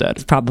safety instead.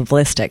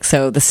 Probabilistic.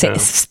 So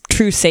the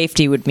true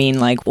safety would mean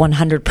like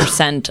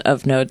 100%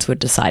 of nodes would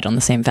decide on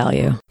the same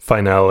value.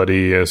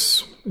 Finality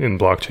is in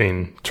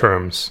blockchain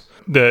terms.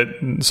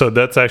 So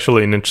that's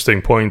actually an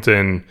interesting point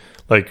in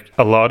like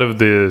a lot of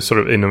the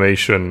sort of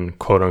innovation,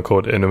 quote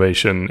unquote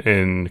innovation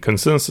in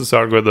consensus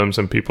algorithms,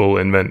 and people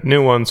invent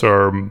new ones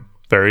or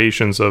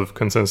variations of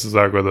consensus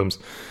algorithms.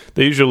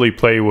 They usually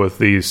play with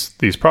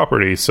these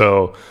properties.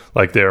 So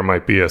like there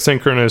might be a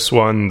synchronous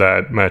one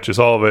that matches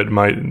all of it,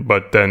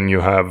 but then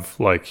you have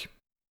like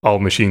all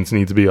machines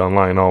need to be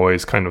online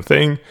always kind of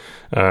thing.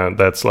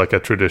 That's like a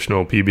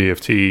traditional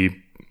PBFT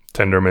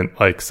Tendermint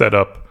like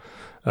setup.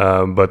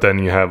 But then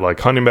you have like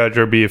Honey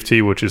Badger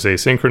BFT, which is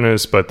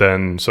asynchronous, but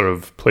then sort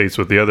of plays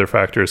with the other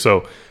factors.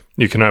 So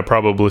you can have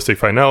probabilistic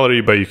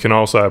finality, but you can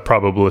also have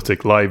probabilistic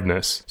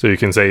liveness. So you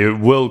can say it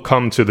will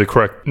come to the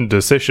correct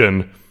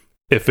decision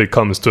if it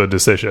comes to a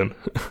decision.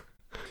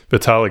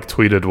 Vitalik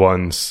tweeted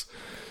once,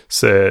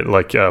 said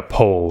like a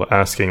poll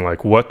asking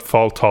like, what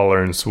fault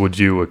tolerance would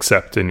you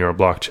accept in your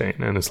blockchain?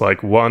 And it's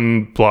like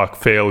 1 block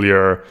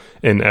failure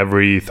in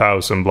every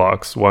 1,000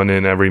 blocks, 1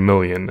 in every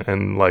million.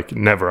 And like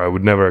I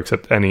would never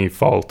accept any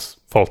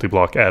faulty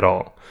block at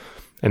all.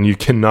 And you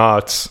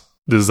cannot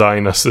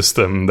design a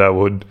system that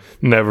would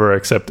never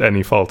accept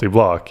any faulty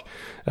block,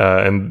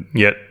 and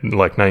yet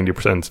like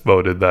 90%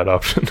 voted that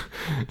option.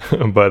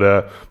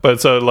 but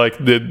so like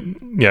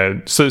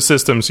so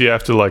systems, you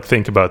have to like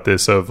think about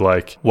this of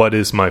like, what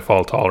is my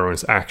fault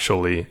tolerance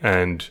actually,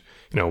 and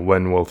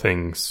when will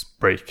things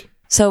break?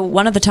 So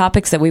one of the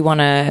topics that we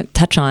want to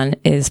touch on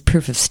is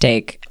proof of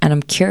stake. And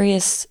I'm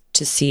curious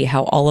to see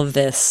how all of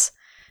this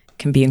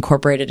can be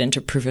incorporated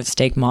into proof of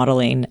stake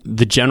modeling.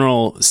 The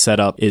general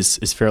setup is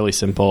fairly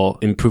simple.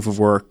 In proof of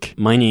work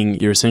mining,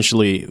 you're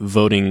essentially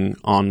voting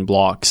on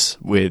blocks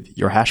with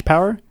your hash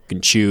power. You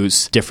can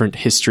choose different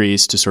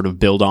histories to sort of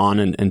build on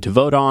and to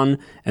vote on.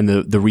 And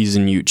the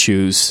reason you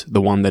choose the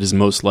one that is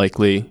most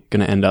likely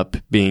going to end up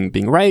being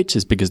right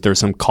is because there's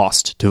some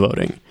cost to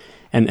voting.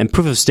 And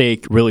proof of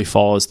stake really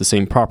follows the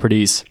same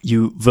properties.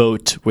 You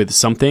vote with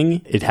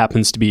something. It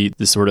happens to be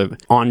this sort of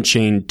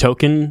on-chain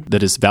token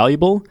that is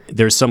valuable.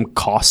 There's some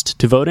cost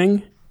to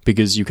voting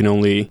because you can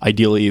only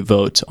ideally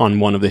vote on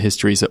one of the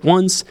histories at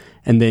once,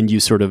 and then you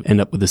sort of end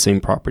up with the same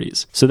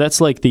properties. So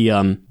that's like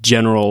the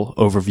general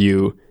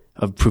overview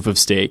of proof of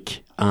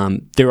stake.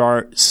 There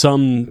are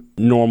some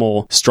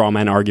normal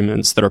strawman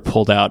arguments that are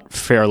pulled out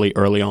fairly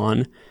early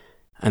on.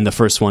 And the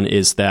first one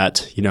is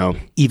that,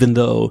 even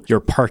though you're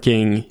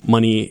parking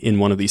money in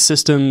one of these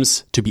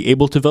systems to be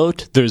able to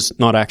vote, there's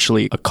not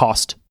actually a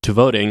cost to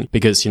voting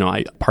because,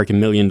 I park $1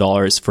 million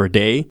for a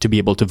day to be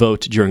able to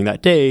vote during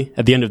that day.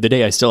 At the end of the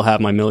day, I still have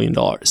my $1 million.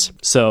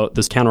 So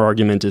this counter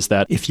argument is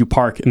that if you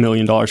park $1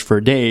 million for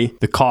a day,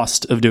 the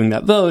cost of doing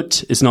that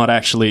vote is not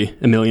actually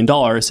 $1 million.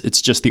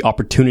 It's just the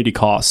opportunity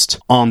cost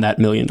on that $1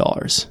 million.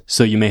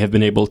 So you may have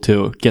been able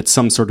to get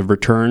some sort of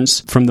returns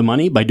from the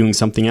money by doing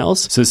something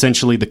else. So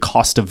essentially the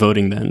cost of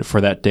voting then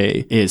for that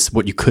day is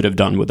what you could have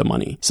done with the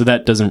money. So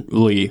that doesn't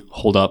really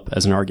hold up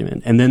as an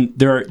argument. And then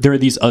there are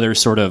these other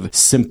sort of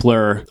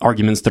simpler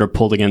arguments that are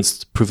pulled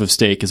against proof of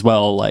stake as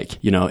well. Like,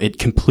 it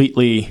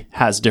completely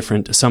has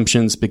different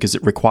assumptions because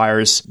it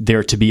requires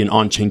there to be an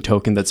on-chain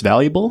token that's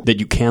valuable that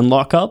you can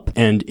lock up.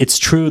 And it's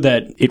true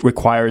that it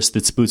requires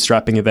this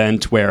bootstrapping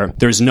event where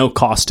there's no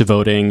cost to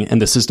voting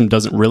and the system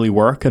doesn't really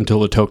work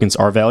until the tokens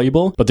are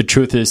valuable. But the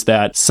truth is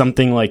that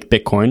something like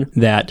Bitcoin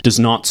that does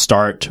not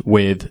start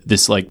with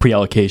this like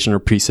pre-allocation or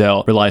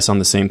pre-sale relies on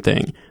the same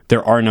thing.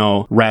 There are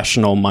no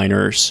rational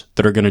miners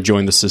that are going to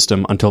join the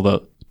system until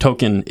the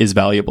token is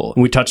valuable.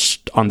 And we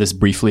touched on this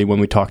briefly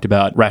when we talked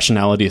about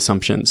rationality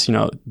assumptions.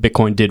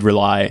 Bitcoin did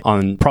rely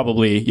on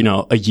probably,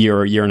 a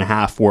year and a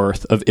half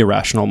worth of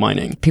irrational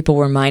mining. People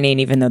were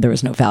mining even though there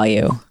was no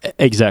value.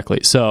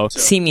 Exactly. So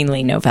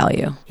seemingly no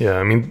value.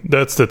 Yeah,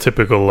 that's the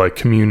typical like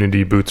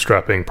community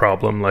bootstrapping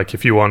problem. Like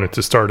if you wanted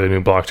to start a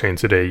new blockchain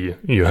today,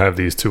 you have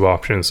these two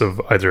options of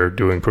either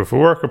doing proof of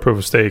work or proof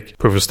of stake.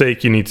 Proof of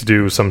stake, you need to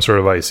do some sort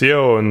of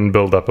ICO and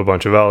build up a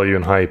bunch of value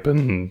and hype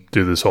and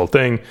do this whole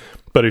thing.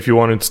 But if you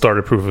wanted to start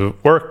a proof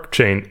of work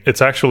chain,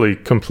 it's actually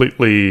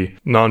completely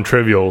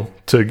non-trivial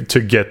to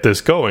get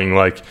this going.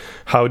 Like,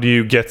 how do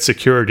you get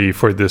security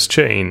for this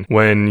chain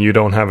when you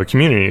don't have a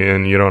community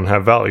and you don't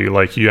have value?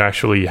 Like, you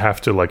actually have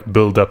to like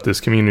build up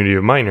this community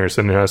of miners,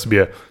 and there has to be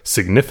a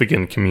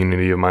significant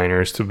community of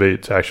miners to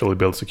actually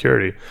build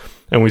security.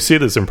 And we see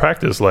this in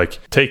practice. Like,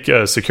 take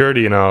a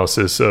security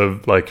analysis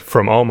of like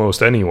from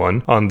almost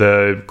anyone on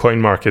the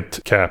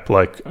CoinMarketCap,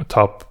 like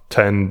top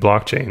 10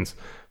 blockchains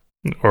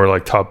or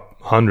like top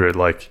 100,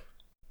 like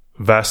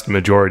vast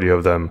majority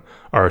of them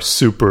are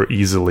super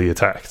easily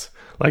attacked.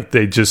 Like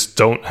they just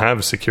don't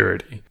have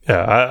security.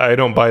 Yeah, I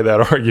don't buy that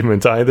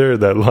argument either,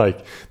 that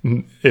like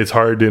it's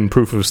hard in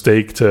proof of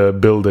stake to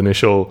build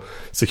initial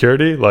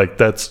security. Like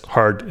that's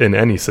hard in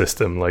any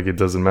system. Like it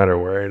doesn't matter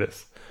where it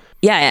is.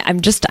 Yeah, I'm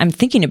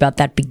thinking about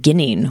that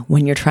beginning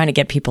when you're trying to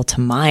get people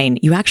to mine.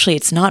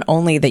 It's not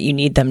only that you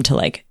need them to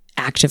like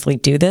actively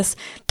do this,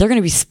 they're going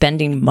to be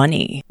spending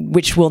money,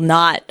 which will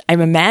not,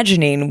 I'm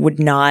imagining, would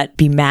not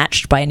be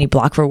matched by any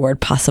block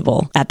reward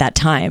possible at that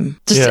time.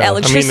 Just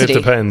electricity. It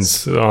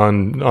depends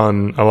on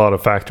a lot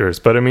of factors,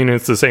 but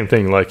it's the same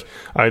thing. Like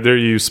either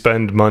you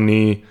spend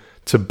money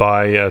to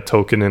buy a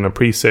token in a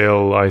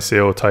pre-sale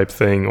ICO type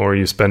thing, or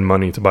you spend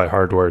money to buy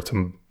hardware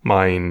to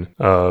mine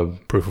a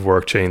proof of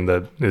work chain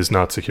that is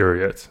not secure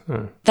yet.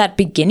 That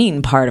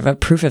beginning part of a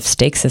proof of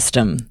stake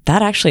system,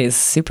 that actually is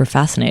super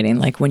fascinating.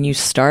 Like when you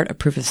start a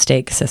proof of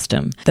stake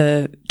system,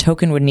 the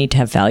token would need to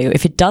have value.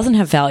 If it doesn't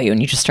have value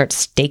and you just start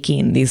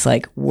staking these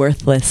like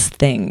worthless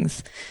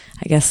things,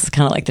 I guess it's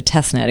kind of like the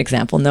testnet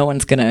example. No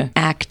one's going to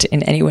act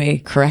in any way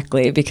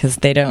correctly because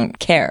they don't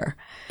care.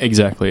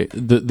 Exactly.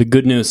 The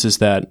good news is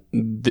that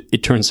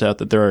it turns out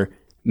that there are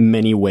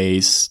many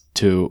ways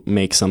to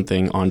make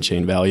something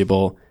on-chain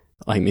valuable.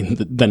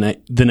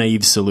 The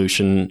naive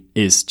solution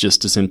is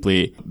just to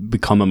simply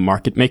become a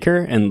market maker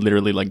and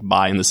literally like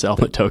buy and sell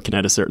the token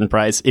at a certain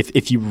price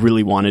if you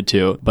really wanted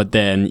to, but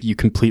then you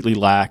completely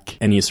lack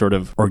any sort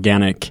of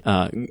organic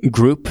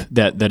group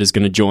that is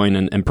going to join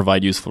and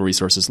provide useful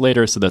resources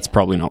later. So that's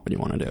probably not what you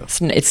want to do.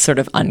 It's sort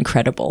of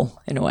uncredible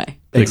in a way.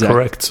 The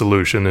correct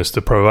solution is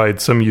to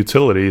provide some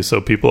utility so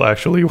people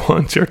actually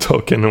want your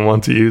token and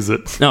want to use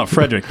it. No,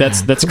 Fredrik,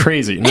 that's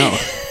crazy. No.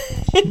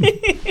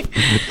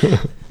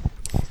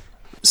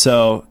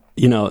 So,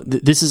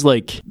 this is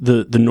like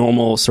the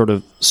normal sort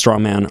of straw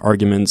man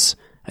arguments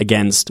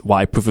against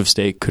why proof of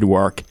stake could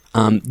work.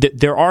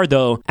 There are,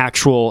 though,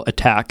 actual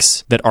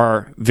attacks that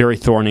are very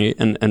thorny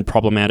and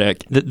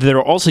problematic that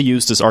are also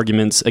used as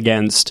arguments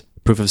against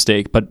proof of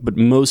stake, but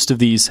most of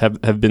these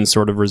have been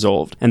sort of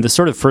resolved. And the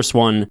sort of first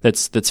one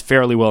that's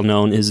fairly well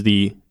known is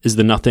the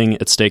nothing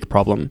at stake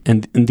problem.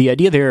 And the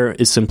idea there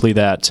is simply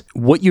that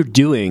what you're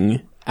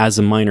doing as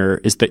a miner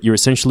is that you're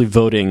essentially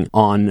voting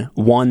on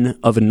one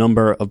of a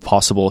number of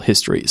possible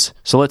histories.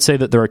 So let's say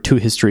that there are two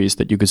histories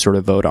that you could sort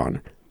of vote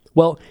on.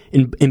 Well,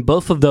 in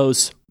both of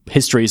those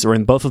histories or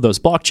in both of those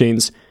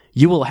blockchains,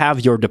 you will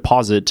have your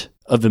deposit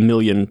of $1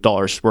 million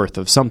worth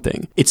of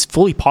something. It's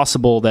fully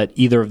possible that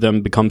either of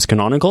them becomes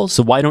canonical,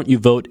 so why don't you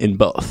vote in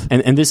both?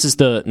 And this is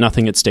the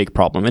nothing at stake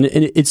problem. And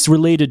it's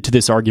related to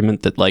this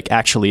argument that like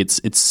actually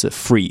it's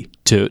free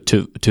to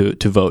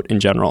vote in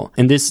general.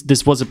 And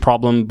this was a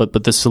problem,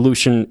 but the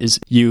solution is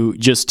you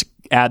just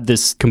add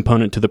this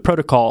component to the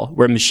protocol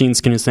where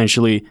machines can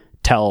essentially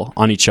tell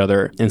on each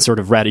other and sort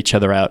of rat each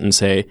other out and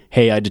say,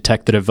 hey, I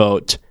detected a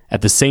vote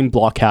at the same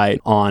block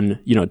height on,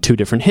 two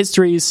different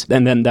histories,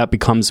 and then that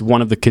becomes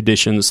one of the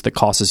conditions that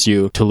causes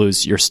you to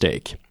lose your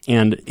stake.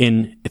 And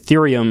in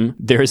Ethereum,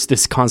 there's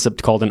this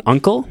concept called an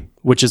uncle,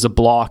 which is a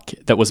block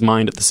that was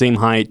mined at the same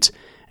height,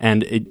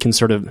 and it can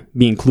sort of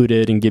be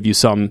included and give you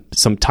some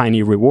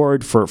tiny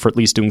reward for at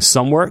least doing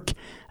some work.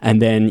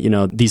 And then,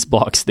 these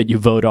blocks that you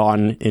vote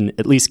on in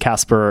at least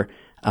Casper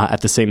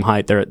at the same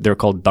height, they're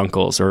called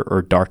dunkles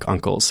or dark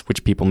uncles,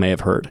 which people may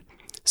have heard.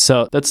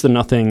 So that's the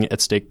nothing at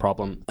stake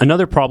problem.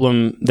 Another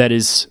problem that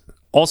is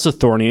also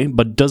thorny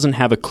but doesn't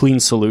have a clean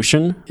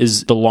solution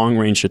is the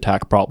long-range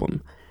attack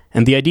problem.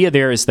 And the idea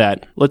there is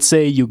that, let's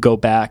say you go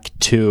back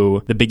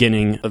to the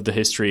beginning of the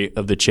history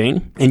of the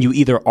chain, and you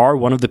either are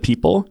one of the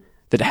people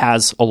that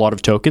has a lot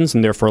of tokens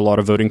and therefore a lot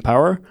of voting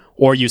power,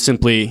 or you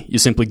simply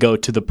go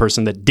to the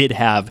person that did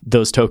have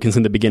those tokens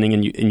in the beginning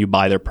and you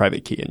buy their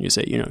private key and you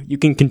say, you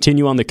can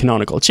continue on the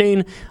canonical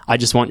chain. I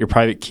just want your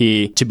private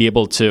key to be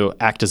able to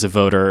act as a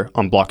voter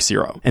on block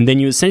 0. And then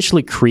you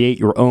essentially create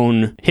your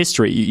own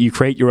history. You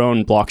create your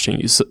own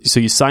blockchain. So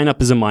you sign up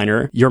as a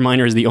miner. Your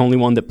miner is the only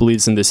one that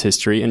believes in this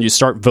history, and you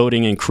start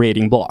voting and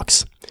creating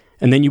blocks.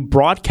 And then you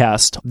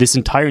broadcast this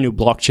entire new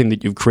blockchain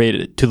that you've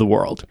created to the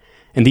world.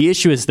 And the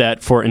issue is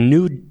that for a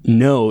new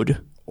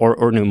node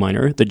or new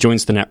miner that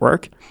joins the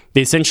network,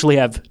 they essentially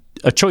have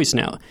a choice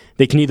now.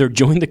 They can either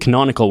join the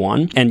canonical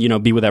one and,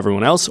 be with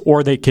everyone else,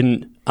 or they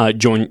can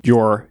join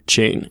your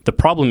chain. The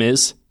problem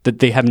is that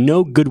they have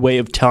no good way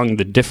of telling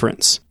the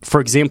difference.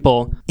 For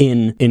example,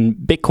 in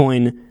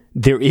Bitcoin,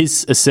 there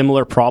is a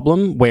similar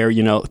problem where,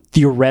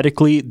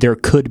 theoretically there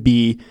could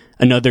be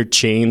another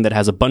chain that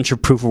has a bunch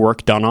of proof of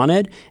work done on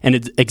it, and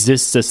it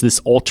exists as this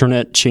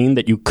alternate chain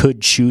that you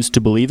could choose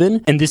to believe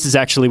in. And this is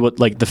actually what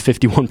the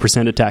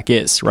 51% attack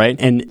is, right?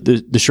 And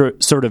the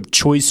sort of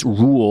choice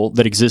rule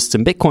that exists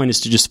in Bitcoin is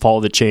to just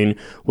follow the chain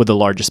with the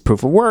largest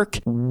proof of work.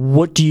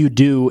 What do you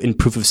do in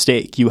proof of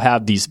stake? You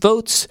have these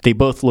votes. They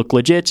both look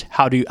legit.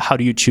 How do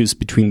you choose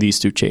between these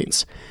two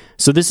chains?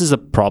 So this is a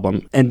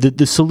problem. And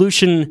the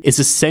solution is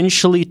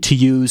essentially to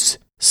use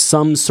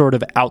some sort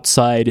of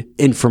outside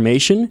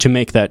information to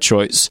make that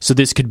choice. So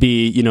this could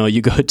be,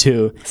 you go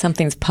to...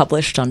 Something's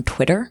published on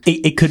Twitter?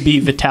 It could be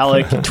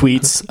Vitalik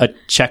tweets a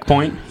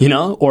checkpoint,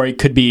 or it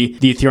could be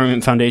the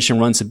Ethereum Foundation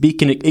runs a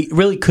beacon. It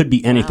really could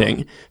be anything.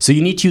 Wow. So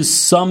you need to use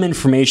some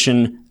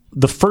information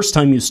the first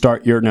time you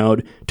start your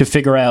node to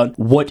figure out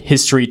what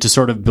history to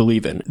sort of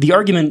believe in. The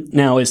argument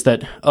now is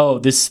that,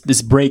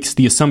 this breaks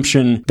the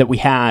assumption that we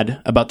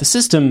had about the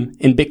system.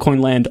 In Bitcoin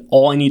land,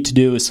 all I need to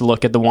do is to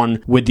look at the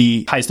one with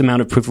the highest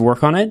amount of proof of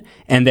work on it.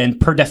 And then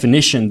per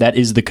definition, that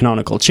is the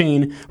canonical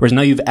chain. Whereas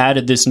now you've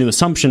added this new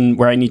assumption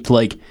where I need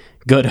to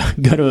go to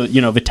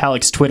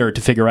Vitalik's Twitter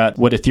to figure out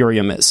what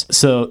Ethereum is.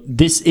 So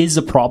this is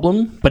a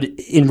problem, but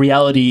in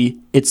reality,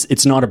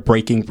 it's not a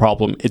breaking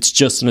problem. It's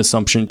just an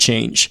assumption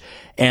change.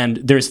 And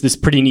there's this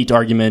pretty neat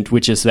argument,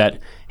 which is that,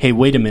 hey,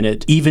 wait a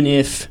minute, even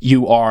if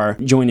you are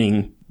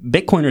joining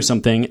Bitcoin or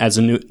something as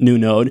a new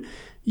node,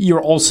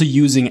 you're also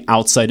using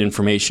outside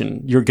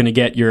information. You're going to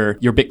get your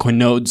Bitcoin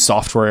node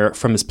software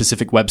from a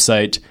specific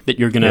website that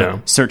you're going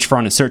to search for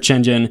on a search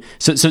engine.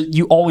 So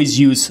you always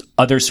use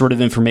other sort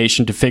of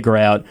information to figure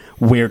out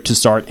where to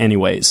start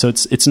anyway. So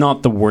it's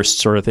not the worst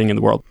sort of thing in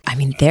the world. I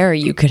mean, there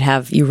you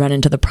run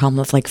into the problem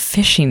of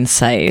phishing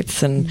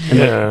sites and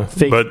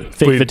fake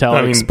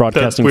Vitalik's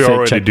broadcasting fake checkpoints. We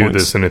already do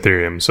this in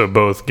Ethereum. So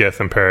both Geth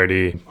and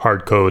Parity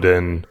hard code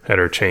in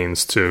header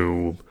chains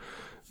to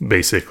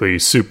basically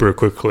super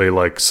quickly,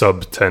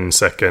 sub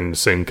 10-second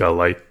sync a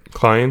light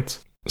client.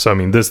 So I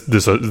mean, this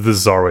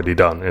is already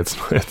done.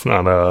 It's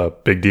not a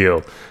big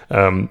deal.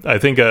 I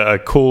think a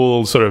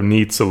cool sort of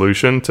neat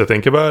solution to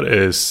think about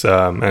is,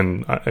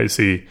 and I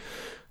see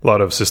a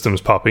lot of systems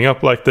popping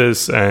up like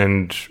this,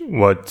 and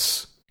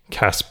what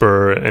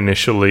Casper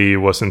initially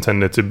was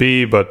intended to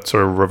be, but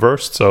sort of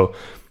reversed. So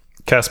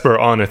Casper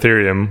on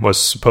Ethereum was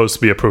supposed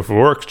to be a proof of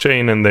work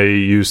chain, and they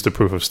used the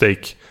proof of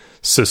stake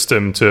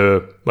system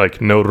to like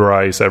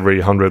notarize every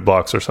 100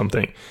 blocks or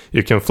something.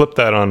 You can flip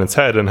that on its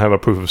head and have a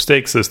proof of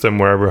stake system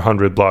where every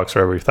 100 blocks or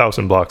every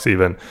 1,000 blocks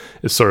even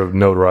is sort of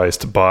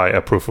notarized by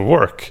a proof of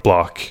work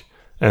block.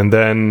 And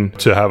then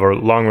to have a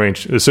long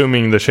range,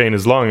 assuming the chain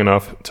is long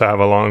enough to have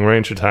a long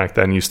range attack,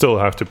 then you still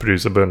have to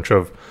produce a bunch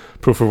of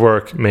proof of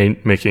work,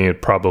 making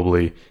it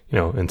probably,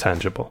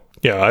 intangible.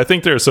 Yeah, I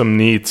think there's some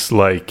neat,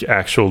 like,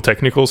 actual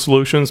technical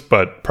solutions,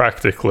 but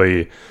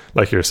practically,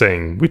 like you're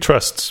saying, we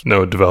trust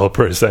no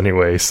developers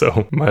anyway,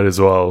 so might as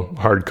well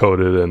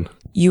hard-code it in.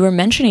 You were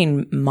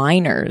mentioning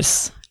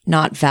miners,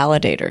 not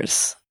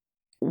validators.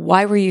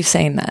 Why were you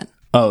saying that?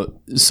 Oh,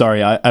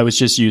 sorry. I was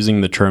just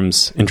using the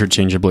terms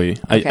interchangeably.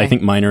 Okay. I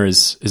think miner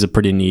is a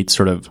pretty neat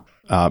sort of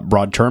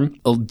broad term.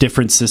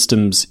 Different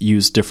systems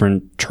use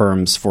different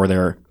terms for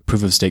their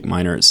proof of stake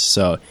miners.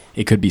 So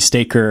it could be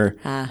staker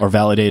or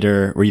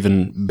validator or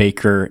even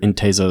baker in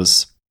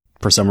Tezos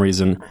for some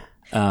reason.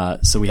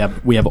 So we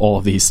have all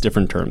of these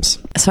different terms.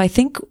 So I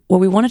think what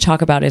we want to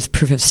talk about is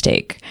proof of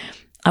stake.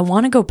 I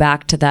want to go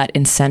back to that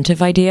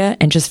incentive idea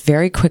and just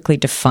very quickly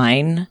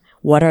define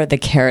what are the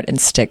carrot and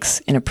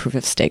sticks in a proof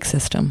of stake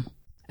system.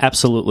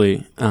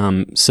 Absolutely.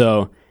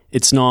 So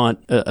it's not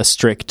a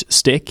strict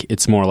stick.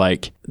 It's more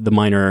like the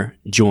miner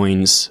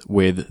joins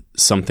with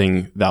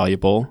something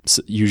valuable,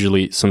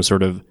 usually some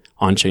sort of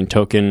on-chain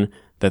token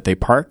that they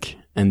park.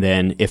 And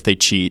then if they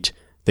cheat,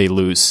 they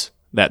lose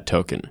that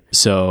token.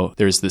 So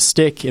there's the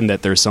stick in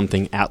that there's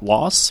something at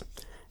loss.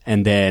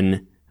 And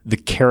then the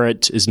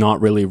carrot is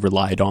not really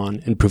relied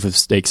on in proof of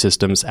stake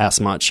systems as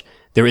much.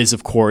 There is,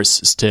 of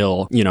course,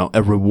 still,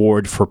 a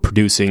reward for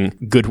producing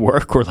good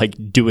work or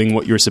like doing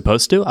what you're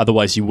supposed to.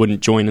 Otherwise, you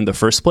wouldn't join in the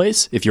first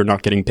place if you're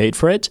not getting paid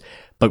for it.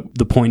 But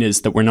the point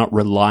is that we're not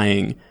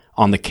relying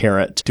on the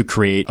carrot to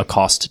create a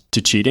cost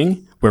to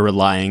cheating. We're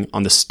relying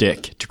on the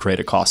stick to create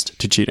a cost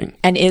to cheating.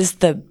 And is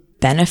the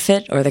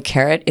benefit or the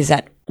carrot, is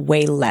that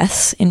way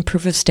less in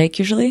proof of stake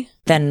usually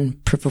than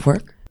proof of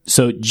work?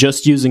 So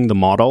just using the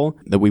model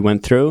that we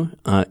went through,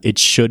 it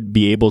should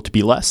be able to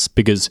be less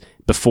because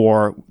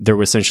before there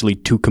were essentially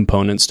two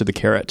components to the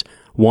carrot.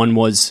 One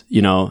was,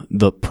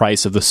 the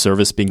price of the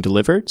service being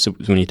delivered. So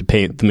we need to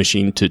pay the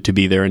machine to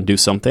be there and do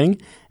something.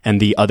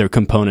 And the other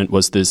component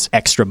was this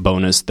extra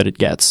bonus that it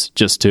gets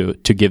just to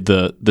give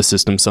the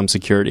system some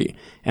security.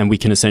 And we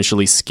can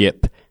essentially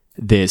skip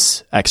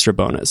this extra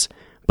bonus.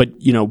 But,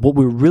 what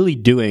we're really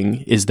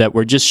doing is that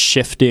we're just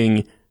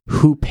shifting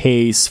who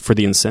pays for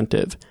the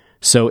incentive.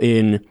 So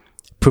in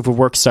proof of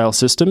work style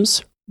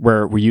systems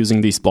where we're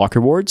using these block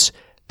rewards,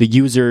 the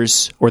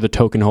users or the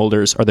token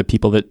holders are the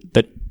people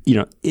that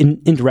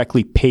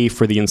indirectly pay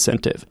for the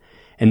incentive.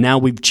 And now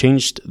we've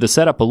changed the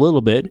setup a little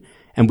bit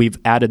and we've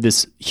added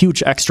this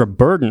huge extra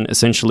burden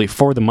essentially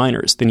for the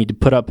miners. They need to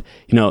put up,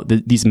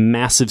 these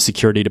massive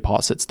security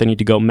deposits. They need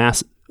to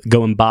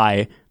go and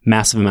buy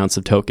massive amounts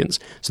of tokens.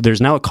 So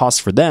there's now a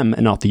cost for them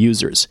and not the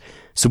users.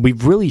 So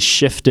we've really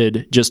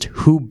shifted just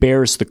who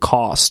bears the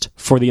cost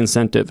for the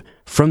incentive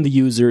from the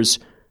users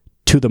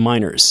to the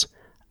miners.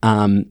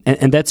 And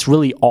that's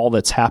really all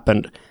that's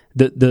happened.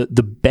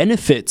 The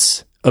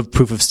benefits of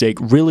proof of stake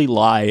really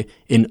lie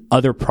in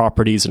other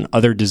properties and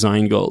other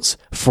design goals.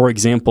 For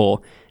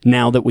example,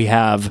 now that we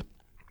have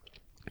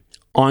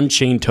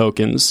on-chain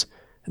tokens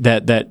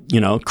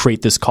that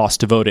create this cost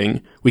to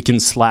voting, we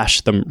can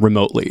slash them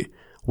remotely.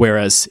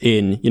 Whereas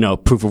in,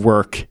 proof of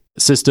work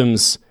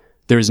systems,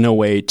 there's no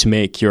way to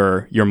make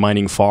your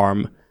mining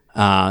farm,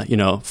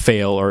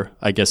 fail or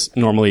I guess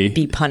normally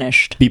be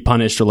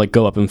punished or like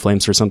go up in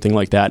flames or something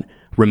like that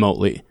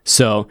remotely.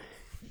 So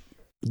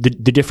the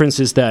difference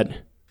is that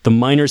the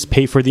miners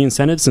pay for the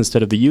incentives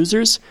instead of the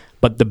users,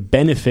 but the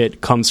benefit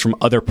comes from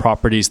other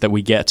properties that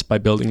we get by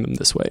building them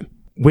this way.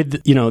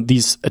 With,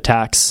 these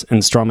attacks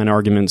and strawman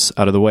arguments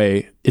out of the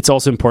way, it's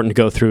also important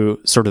to go through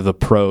sort of the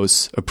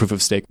pros of proof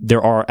of stake.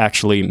 There are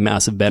actually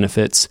massive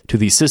benefits to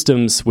these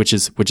systems, which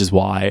is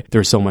why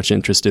there's so much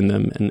interest in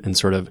them and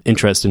sort of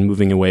interest in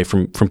moving away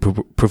from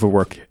proof of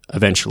work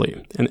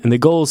eventually. And the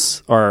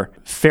goals are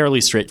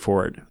fairly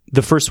straightforward.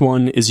 The first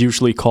one is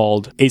usually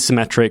called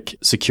asymmetric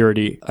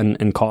security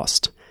and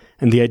cost.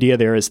 And the idea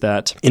there is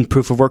that in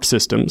proof of work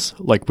systems,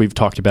 like we've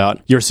talked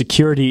about, your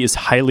security is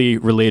highly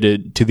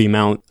related to the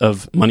amount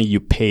of money you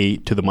pay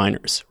to the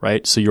miners,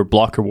 right? So your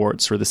block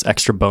rewards or this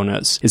extra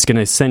bonus is going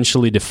to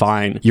essentially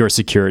define your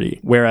security.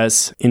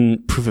 Whereas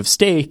in proof of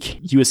stake,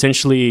 you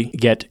essentially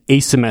get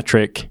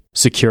asymmetric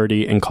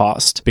security and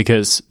cost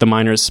because the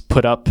miners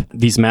put up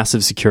these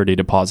massive security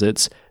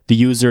deposits. The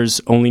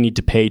users only need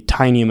to pay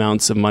tiny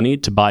amounts of money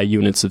to buy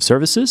units of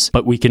services,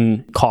 but we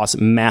can cause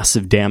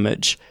massive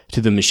damage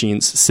to the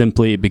machines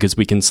simply because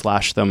we can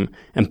slash them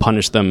and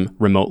punish them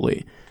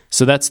remotely.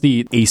 So that's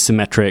the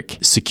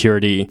asymmetric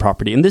security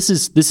property. And this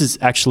is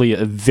actually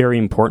a very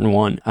important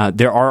one.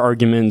 There are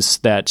arguments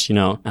that,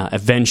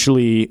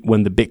 eventually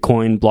when the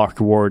Bitcoin block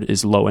reward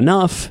is low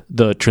enough,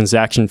 the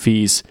transaction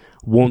fees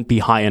won't be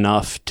high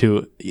enough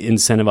to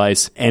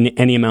incentivize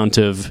any amount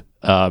of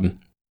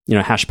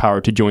hash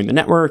power to join the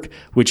network,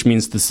 which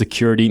means the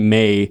security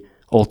may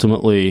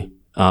ultimately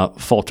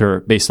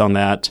falter based on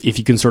that. If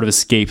you can sort of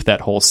escape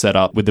that whole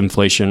setup with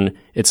inflation,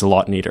 it's a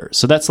lot neater.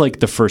 So that's like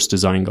the first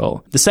design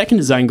goal. The second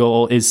design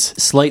goal is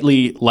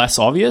slightly less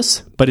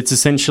obvious, but it's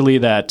essentially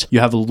that you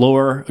have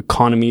lower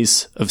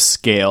economies of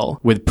scale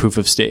with proof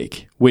of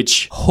stake,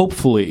 which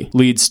hopefully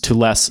leads to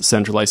less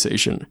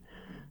centralization.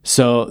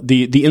 So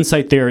the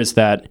insight there is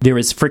that there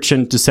is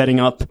friction to setting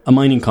up a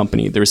mining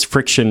company. There's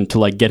friction to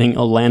like getting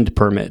a land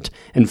permit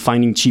and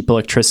finding cheap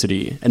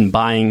electricity and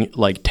buying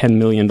like $10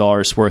 million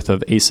worth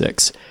of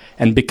ASICs.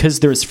 And because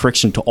there's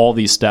friction to all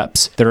these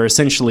steps, there are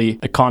essentially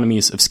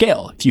economies of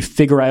scale. If you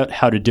figure out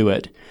how to do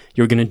it,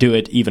 you're going to do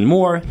it even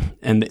more,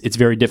 and it's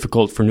very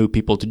difficult for new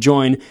people to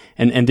join.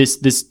 And this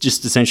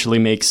just essentially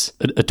makes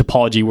a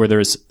topology where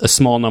there's a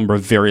small number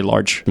of very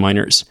large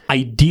miners.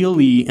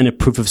 Ideally, in a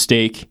proof of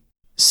stake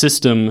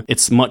system,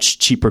 it's much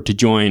cheaper to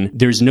join.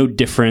 There's no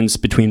difference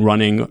between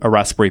running a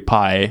Raspberry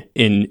Pi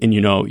in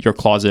your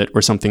closet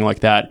or something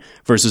like that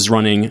versus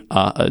running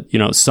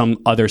some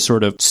other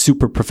sort of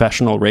super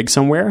professional rig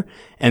somewhere.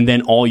 And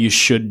then all you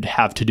should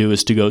have to do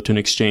is to go to an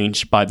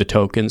exchange, buy the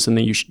tokens, and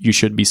then you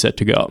should be set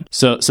to go.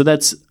 So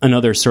that's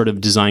another sort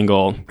of design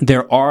goal.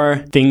 There are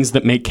things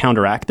that may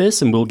counteract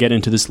this, and we'll get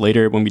into this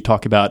later when we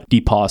talk about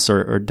DPoS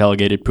or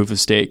delegated proof of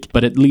stake.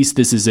 But at least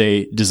this is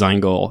a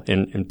design goal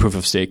in proof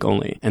of stake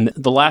only. And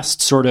the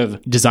last sort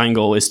of design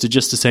goal is to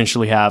just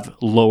essentially have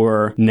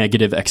lower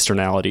negative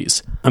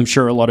externalities. I'm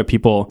sure a lot of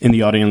people in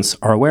the audience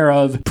are aware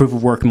of proof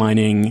of work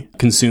mining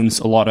consumes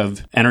a lot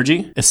of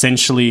energy.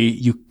 Essentially,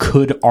 you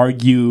could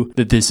argue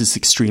that this is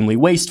extremely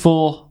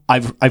wasteful.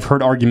 I've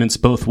heard arguments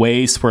both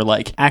ways where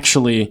like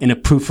actually in a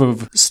proof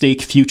of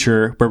stake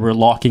future where we're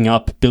locking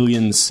up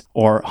billions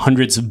or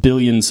hundreds of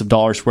billions of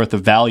dollars worth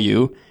of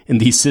value in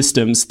these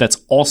systems, that's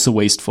also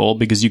wasteful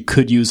because you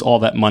could use all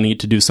that money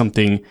to do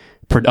something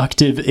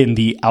productive in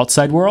the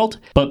outside world.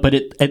 But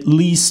at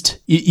least,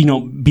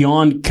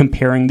 beyond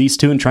comparing these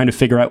two and trying to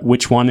figure out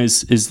which one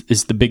is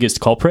the biggest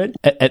culprit,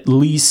 at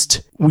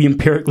least we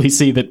empirically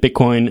see that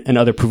Bitcoin and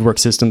other proof of work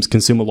systems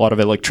consume a lot of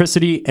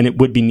electricity, and it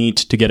would be neat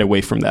to get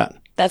away from that.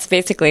 That's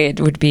basically, it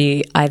would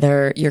be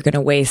either you're going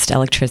to waste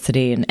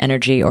electricity and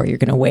energy or you're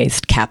going to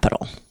waste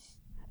capital.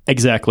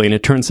 Exactly. And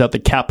it turns out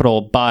that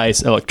capital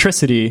buys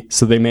electricity,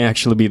 so they may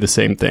actually be the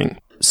same thing.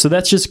 So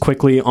that's just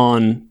quickly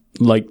on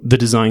like the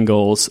design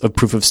goals of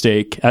proof of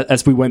stake.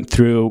 As we went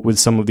through with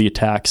some of the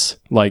attacks,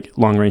 like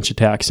long range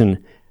attacks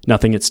and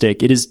nothing at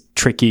stake, it is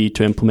tricky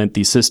to implement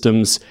these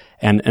systems.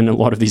 And a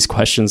lot of these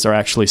questions are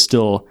actually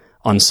still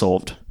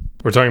unsolved.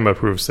 We're talking about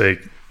proof of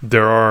stake.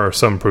 There are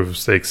some proof of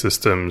stake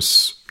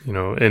systems,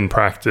 in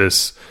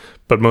practice,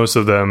 but most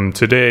of them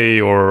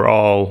today, or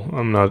all,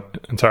 I'm not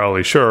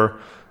entirely sure,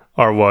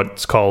 are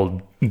what's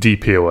called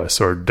DPoS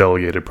or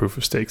delegated proof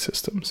of stake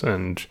systems.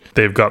 And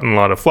they've gotten a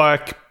lot of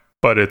flack,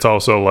 but it's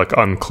also like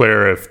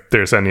unclear if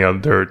there's any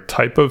other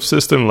type of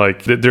system.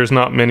 Like there's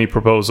not many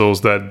proposals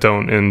that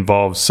don't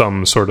involve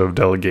some sort of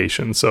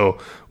delegation. So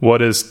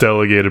what is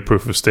delegated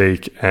proof of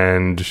stake,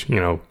 and,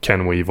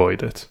 can we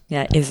avoid it?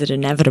 Yeah, is it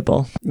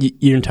inevitable?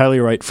 You're entirely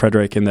right,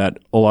 Frederick, in that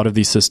a lot of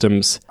these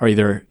systems are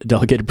either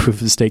delegated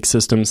proof of stake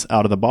systems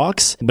out of the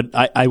box. But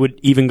I would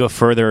even go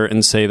further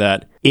and say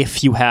that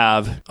if you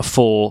have a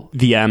full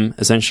VM,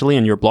 essentially,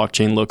 and your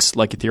blockchain looks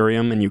like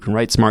Ethereum, and you can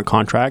write smart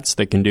contracts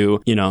that can do,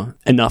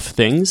 enough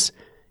things,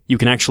 you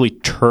can actually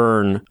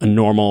turn a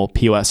normal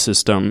POS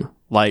system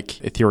like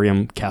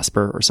Ethereum,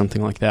 Casper, or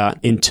something like that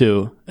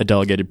into a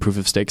delegated proof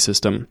of stake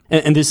system.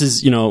 And this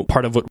is,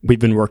 part of what we've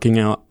been working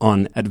out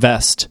on at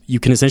Vest. You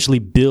can essentially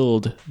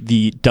build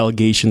the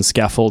delegation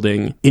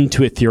scaffolding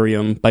into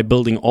Ethereum by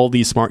building all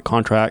these smart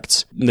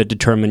contracts that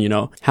determine,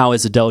 how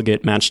is a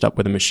delegate matched up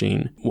with a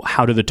machine?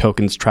 How do the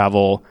tokens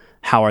travel?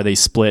 How are they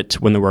split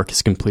when the work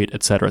is complete,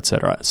 et cetera, et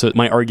cetera. So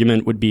my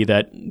argument would be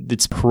that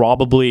it's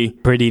probably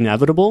pretty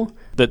inevitable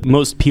that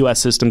most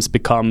POS systems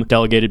become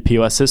delegated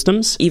POS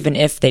systems. Even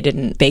if they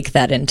didn't bake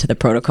that into the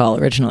protocol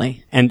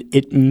originally. And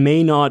it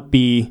may not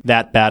be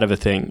that bad of a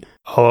thing.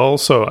 I'll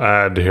also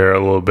add here a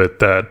little bit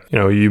that,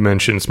 you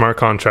mentioned smart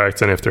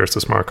contracts and if there's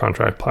a smart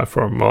contract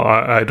platform. Well,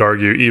 I'd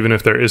argue even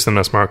if there isn't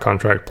a smart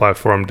contract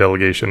platform,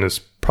 delegation is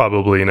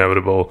probably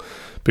inevitable,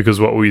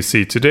 because what we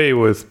see today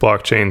with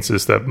blockchains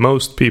is that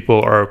most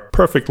people are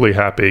perfectly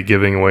happy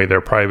giving away their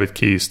private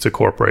keys to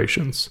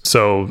corporations.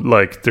 So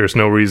there's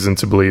no reason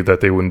to believe that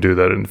they wouldn't do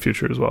that in the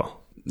future as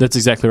well. That's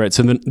exactly right.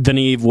 So the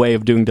naive way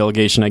of doing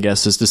delegation, I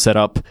guess, is to set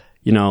up,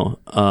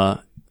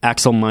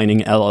 Axel Mining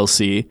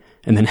LLC,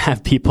 and then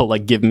have people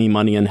give me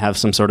money and have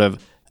some sort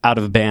of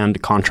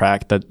out-of-band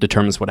contract that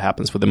determines what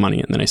happens with the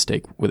money, and then I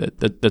stake with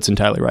it. That's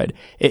entirely right.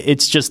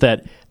 It's just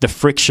that the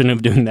friction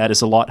of doing that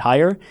is a lot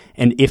higher,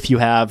 and if you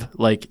have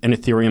an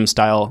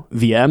Ethereum-style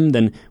VM,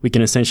 then we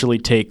can essentially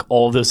take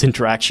all of those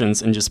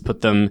interactions and just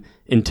put them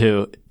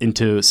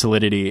into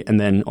Solidity, and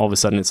then all of a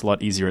sudden it's a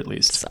lot easier at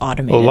least. It's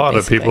automated, a lot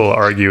basically. of people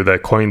argue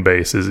that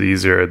Coinbase is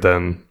easier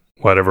than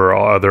whatever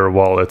other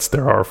wallets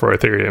there are for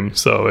Ethereum.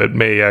 So it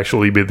may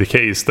actually be the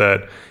case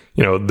that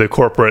the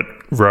corporate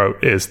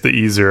route is the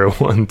easier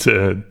one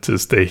to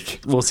stake.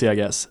 We'll see, I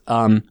guess.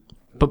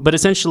 But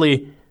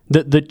essentially,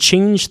 The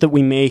change that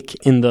we make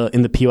in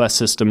the POS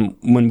system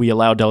when we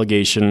allow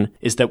delegation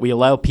is that we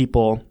allow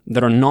people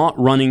that are not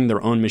running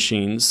their own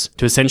machines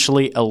to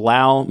essentially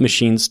allow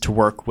machines to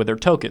work with their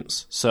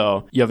tokens.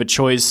 So you have a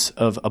choice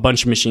of a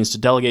bunch of machines to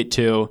delegate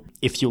to.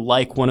 If you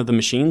like one of the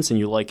machines and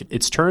you like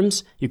its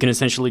terms, you can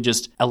essentially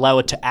just allow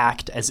it to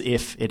act as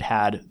if it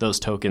had those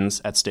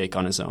tokens at stake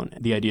on its own.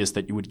 The idea is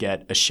that you would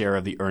get a share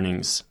of the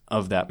earnings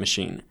of that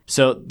machine.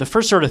 So the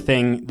first sort of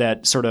thing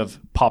that sort of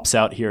pops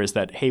out here is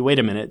that, hey, wait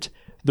a minute.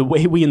 The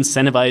way we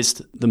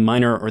incentivized the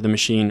miner or the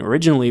machine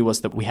originally was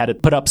that we had to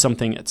put up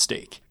something at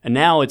stake. And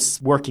now it's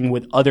working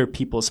with other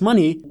people's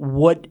money.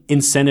 What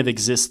incentive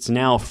exists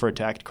now for it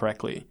to act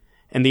correctly?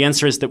 And the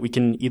answer is that we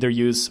can either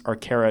use our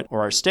carrot or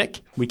our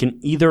stick. We can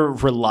either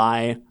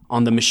rely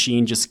on the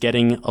machine just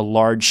getting a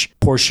large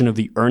portion of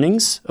the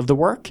earnings of the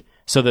work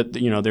so that,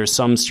 there's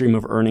some stream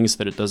of earnings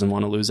that it doesn't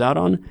want to lose out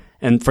on.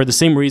 And for the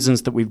same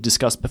reasons that we've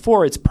discussed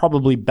before, it's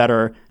probably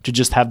better to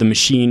just have the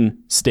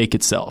machine stake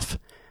itself.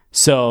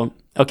 So,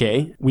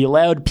 okay, we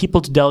allowed people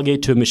to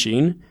delegate to a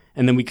machine,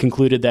 and then we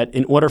concluded that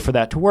in order for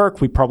that to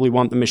work, we probably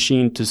want the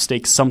machine to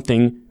stake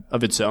something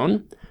of its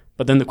own.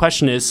 But then the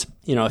question is,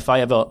 if I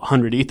have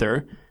 100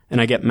 Ether and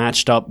I get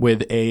matched up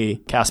with a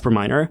Casper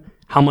miner,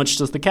 how much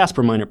does the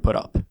Casper miner put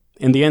up?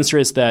 And the answer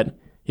is that,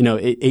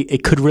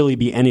 it could really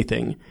be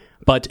anything.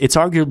 But it's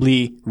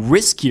arguably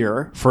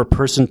riskier for a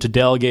person to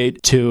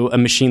delegate to a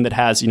machine that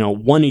has,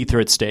 1 Ether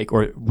at stake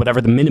or whatever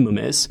the minimum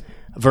is,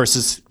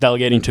 versus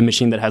delegating to a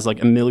machine that has like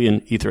 1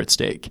 million Ether at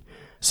stake.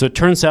 So it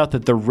turns out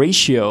that the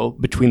ratio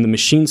between the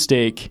machine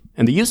stake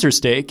and the user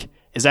stake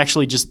is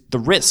actually just the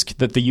risk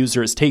that the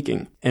user is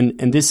taking.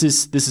 And this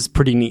is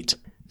pretty neat.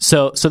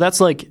 So that's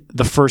like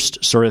the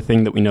first sort of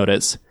thing that we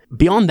notice.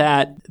 Beyond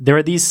that, there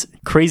are these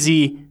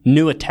crazy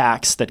new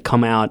attacks that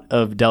come out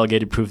of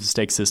delegated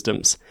proof-of-stake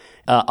systems.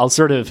 I'll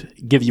sort of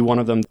give you one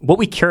of them. What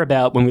we care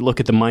about when we look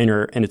at the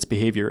miner and its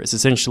behavior is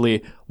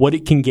essentially what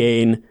it can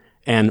gain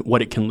and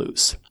what it can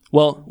lose.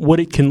 Well, what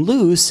it can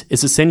lose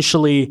is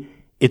essentially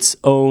its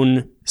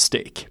own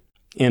stake.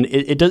 And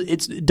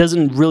it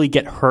doesn't really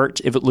get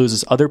hurt if it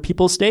loses other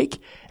people's stake.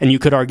 And you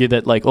could argue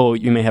that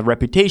you may have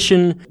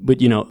reputation,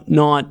 but,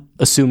 not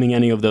assuming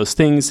any of those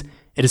things,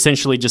 it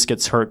essentially just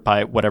gets hurt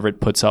by whatever it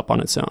puts up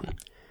on its own.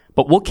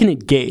 But what can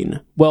it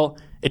gain? Well,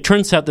 it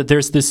turns out that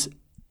there's this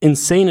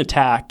insane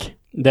attack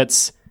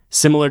that's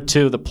similar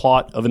to the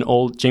plot of an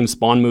old James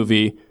Bond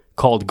movie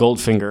called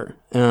Goldfinger.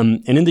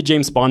 And in the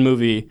James Bond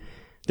movie,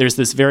 there's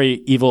this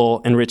very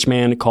evil and rich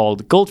man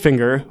called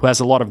Goldfinger who has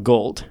a lot of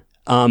gold.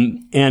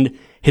 And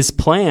his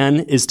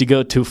plan is to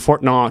go to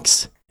Fort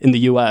Knox in the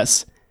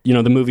US.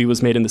 The movie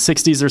was made in the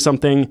 60s or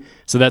something.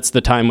 So that's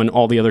the time when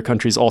all the other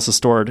countries also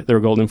stored their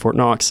gold in Fort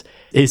Knox.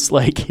 His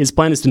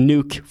plan is to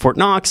nuke Fort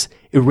Knox,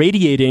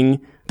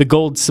 irradiating the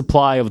gold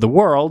supply of the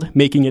world,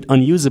 making it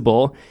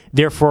unusable,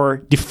 therefore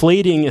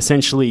deflating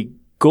essentially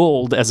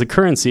gold as a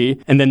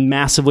currency, and then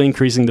massively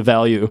increasing the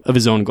value of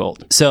his own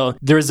gold. So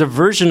there's a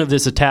version of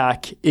this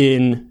attack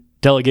in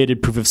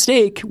delegated proof of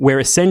stake where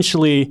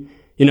essentially,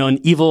 an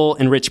evil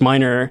and rich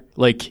miner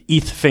like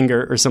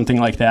ETHfinger or something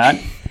like that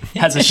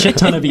has a shit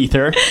ton of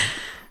Ether.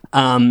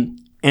 And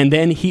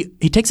then he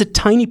takes a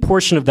tiny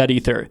portion of that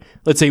Ether,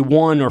 let's say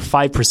 1 or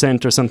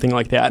 5% or something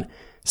like that,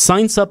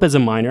 signs up as a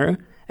miner,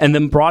 and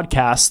then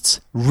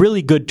broadcasts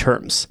really good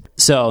terms.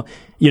 So,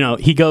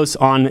 he goes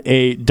on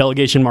a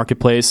delegation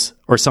marketplace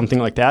or something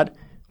like that,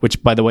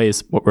 which, by the way,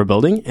 is what we're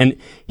building. And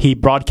he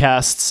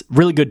broadcasts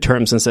really good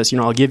terms and says,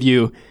 I'll give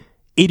you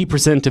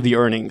 80% of the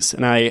earnings.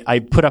 And I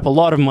put up a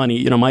lot of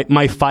money. My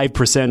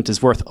 5%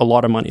 is worth a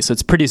lot of money. So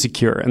it's pretty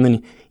secure. And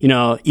then,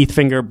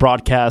 ETHfinger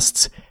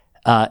broadcasts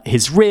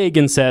his rig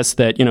and says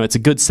that, it's a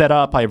good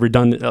setup. I have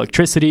redundant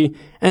electricity.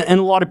 And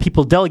a lot of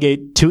people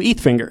delegate to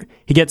ETHfinger.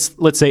 He gets,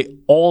 let's say,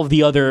 all of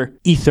the other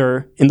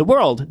Ether in the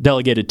world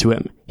delegated to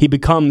him. He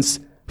becomes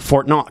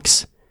Fort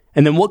Knox.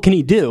 And then what can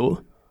he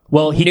do?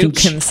 Well, he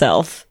nuke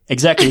himself.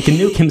 Exactly. He can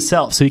nuke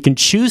himself. So he can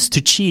choose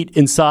to cheat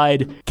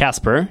inside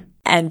Casper.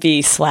 And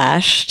be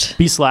slashed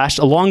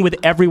along with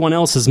everyone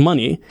else's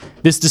money.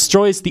 This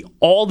destroys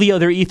all the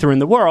other Ether in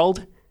the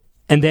world.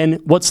 And then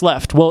what's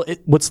left? Well,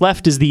 what's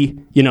left is the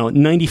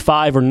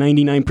 95 or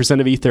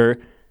 99% of Ether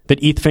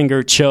that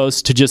ETHfinger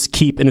chose to just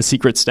keep in a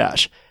secret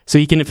stash. So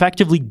he can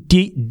effectively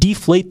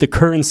deflate the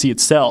currency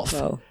itself.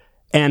 Whoa.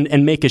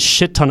 and make a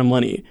shit ton of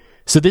money.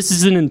 So this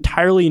is an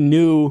entirely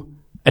new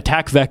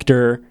attack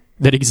vector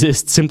that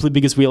exists simply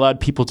because we allowed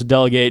people to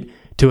delegate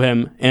to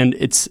him, and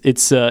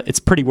it's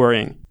pretty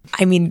worrying.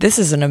 I mean, this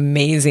is an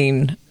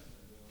amazing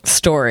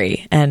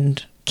story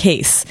and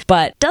case,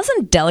 but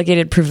doesn't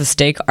delegated proof of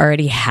stake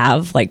already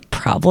have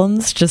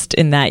problems just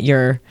in that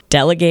you're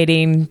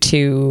delegating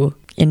to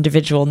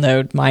individual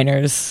node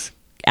miners,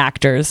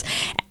 actors?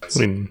 I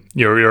mean,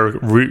 you're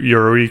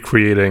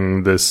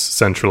recreating this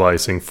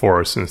centralizing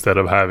force instead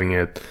of having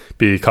it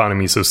be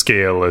economies of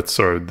scale. It's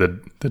sort of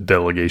the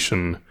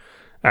delegation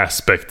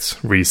aspect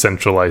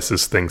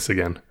re-centralizes things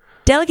again.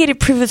 Delegated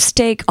proof of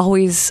stake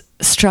always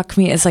struck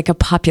me as like a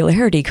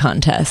popularity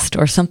contest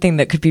or something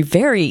that could be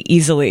very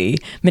easily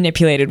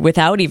manipulated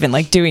without even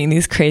like doing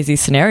these crazy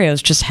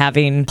scenarios, just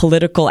having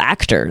political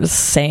actors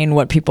saying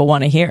what people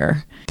want to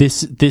hear.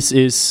 This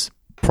is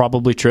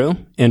probably true,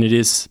 and it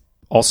is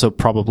also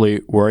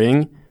probably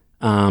worrying.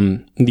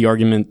 The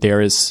argument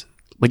there is,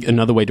 like,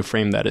 another way to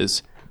frame that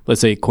is,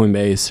 let's say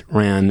Coinbase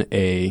ran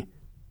a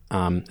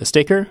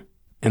staker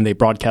and they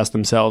broadcast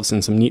themselves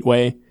in some neat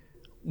way.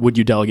 Would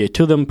you delegate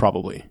to them?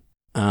 Probably.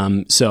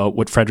 So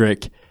what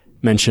Fredrik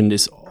mentioned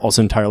is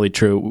also entirely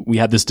true. We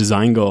had this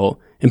design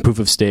goal in proof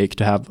of stake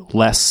to have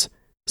less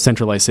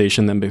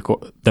centralization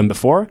than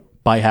before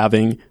by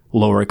having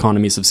lower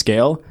economies of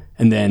scale,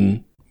 and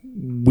then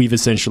we've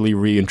essentially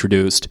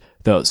reintroduced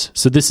those.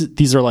 So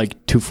these are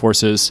like two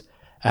forces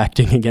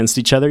acting against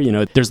each other. You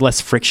know, there's less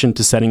friction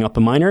to setting up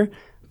a miner,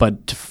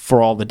 but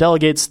for all the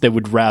delegates, they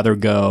would rather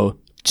go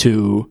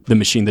to the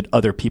machine that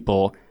other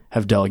people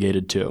have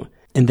delegated to.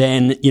 And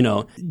then, you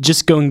know,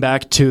 just going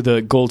back to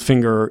the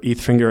Goldfinger or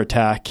ETHfinger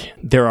attack,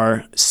 there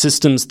are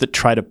systems that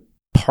try to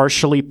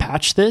partially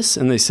patch this.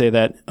 And they say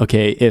that,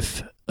 okay,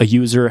 if a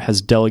user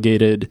has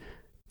delegated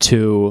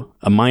to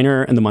a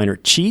miner and the miner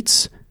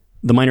cheats,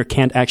 the miner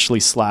can't actually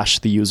slash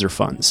the user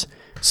funds.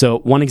 So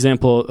one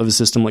example of a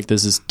system like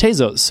this is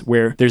Tezos,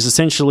 where there's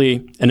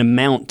essentially an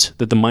amount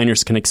that the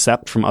miners can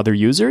accept from other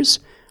users,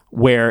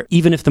 where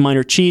even if the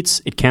miner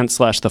cheats, it can't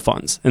slash the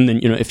funds. And then,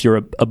 you know, if you're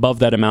above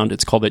that amount,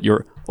 it's called that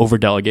you're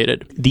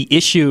over-delegated. The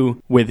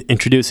issue with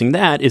introducing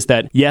that is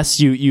that,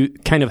 yes, you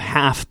kind of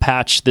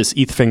half-patch this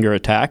ETHfinger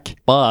attack,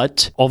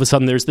 but all of a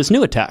sudden there's this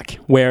new attack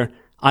where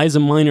I, as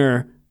a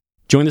miner,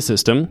 join the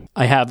system.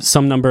 I have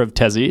some number of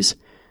Tezos.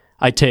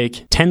 I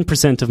take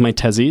 10% of my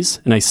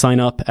Tezos and I sign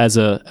up as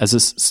a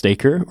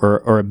staker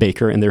or a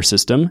baker in their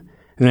system.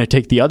 And then I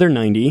take the other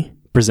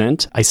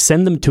 90%, I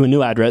send them to a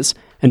new address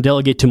and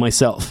delegate to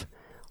myself.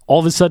 All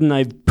of a sudden,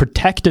 I've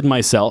protected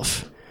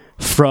myself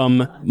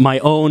from my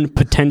own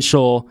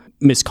potential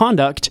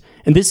misconduct.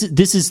 And this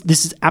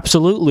is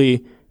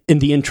absolutely in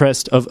the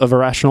interest of a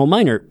rational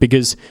miner,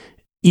 because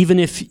even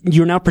if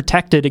you're now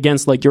protected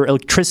against like your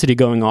electricity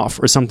going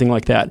off or something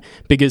like that,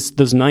 because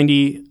those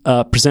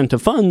 90%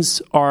 of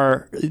funds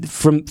are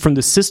from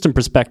the system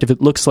perspective,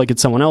 it looks like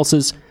it's someone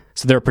else's,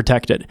 so they're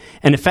protected.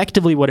 And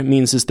effectively what it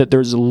means is that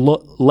there's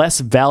less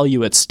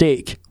value at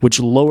stake, which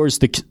lowers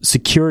the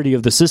security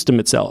of the system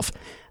itself.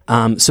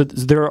 So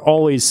there are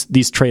always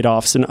these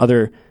trade-offs and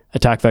other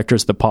attack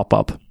vectors that pop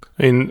up.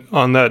 And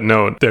on that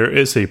note, there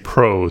is a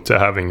pro to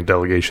having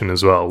delegation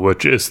as well,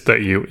 which is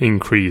that you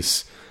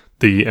increase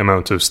the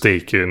amount of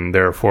stake and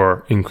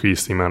therefore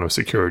increase the amount of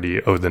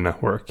security of the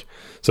network.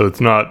 So it's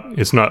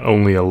not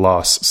only a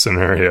loss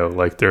scenario,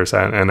 like there's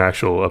an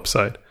actual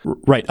upside.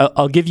 Right.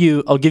 I'll give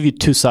you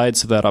two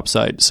sides of that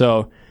upside.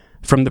 So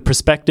from the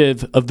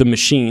perspective of the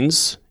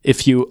machines,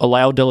 if you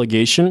allow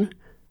delegation,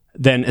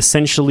 then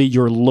essentially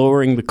you're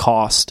lowering the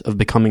cost of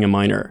becoming a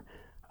miner,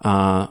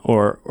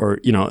 or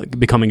you know,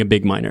 becoming a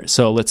big miner.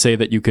 So let's say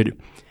that you could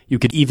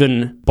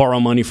even borrow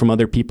money from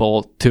other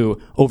people to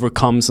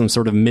overcome some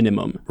sort of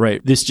minimum,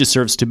 right? This just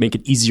serves to make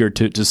it easier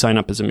to sign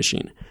up as a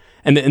machine.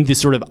 And this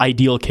sort of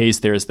ideal case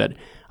there is that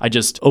I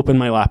just open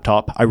my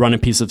laptop, I run a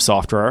piece of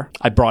software,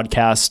 I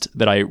broadcast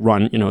that I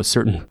run, you know, a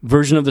certain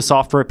version of the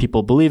software,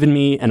 people believe in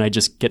me, and I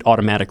just get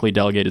automatically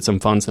delegated some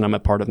funds and I'm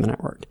a part of the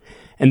network.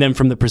 And then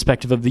from the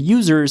perspective of the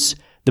users,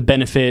 the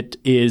benefit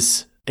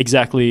is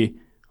exactly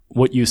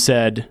what you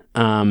said.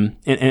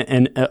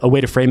 And a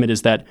way to frame it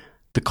is that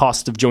the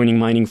cost of joining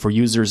mining for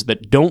users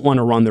that don't want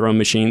to run their own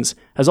machines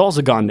has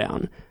also gone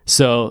down.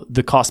 So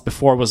the cost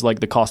before was like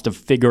the cost of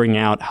figuring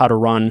out how to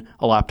run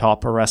a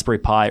laptop or Raspberry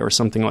Pi or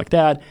something like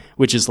that,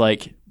 which is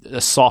like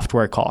a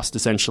software cost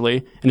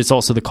essentially. And it's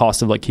also the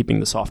cost of like keeping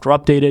the software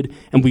updated.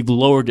 And we've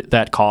lowered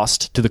that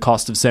cost to the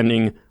cost of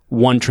sending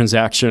one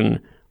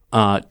transaction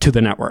to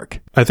the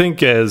network. I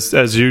think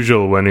as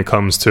usual when it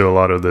comes to a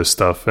lot of this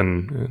stuff,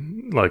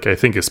 and like I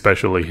think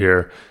especially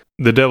here,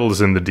 the devil is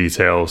in the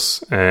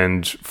details.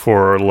 And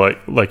for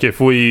like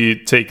if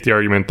we take the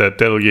argument that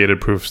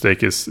delegated proof of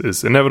stake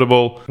is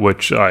inevitable,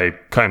 which I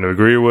kind of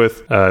agree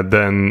with,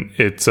 then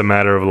it's a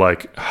matter of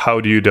like,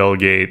 how do you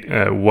delegate?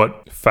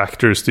 What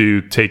factors do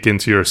you take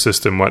into your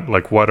system?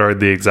 What are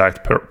the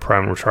exact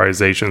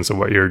parameterizations of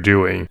what you're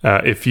doing?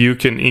 If you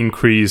can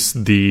increase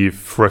the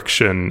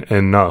friction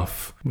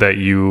enough that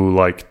you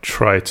like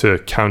try to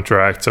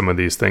counteract some of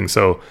these things.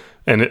 So,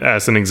 and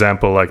as an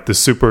example, like the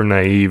super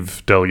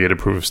naive delegated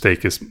proof of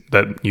stake is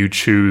that you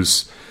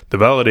choose the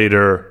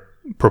validator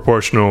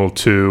proportional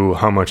to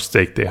how much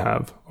stake they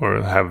have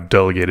or have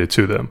delegated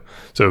to them.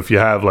 So if you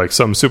have like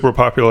some super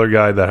popular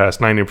guy that has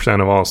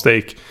 90% of all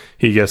stake,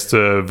 he gets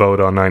to vote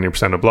on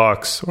 90% of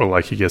blocks, or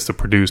like he gets to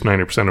produce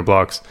 90% of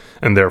blocks,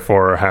 and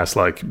therefore has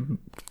like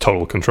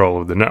total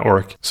control of the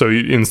network. So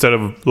instead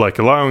of like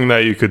allowing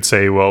that, you could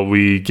say, well,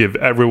 we give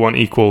everyone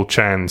equal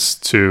chance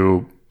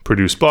to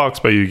produce blocks,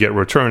 but you get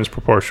returns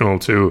proportional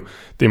to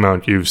the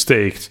amount you've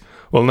staked.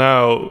 well,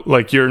 now,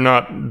 like, you're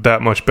not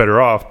that much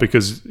better off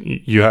because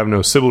you have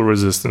no Sybil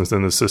resistance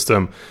in the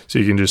system. So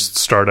you can just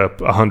start up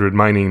 100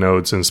 mining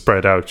nodes and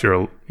spread out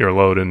your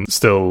load and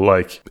still,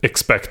 like,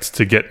 expect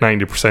to get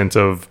 90%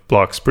 of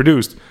blocks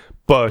produced.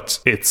 But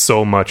it's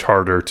so much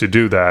harder to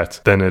do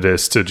that than it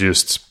is to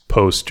just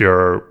post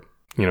your,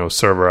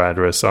 server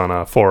address on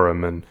a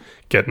forum and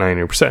get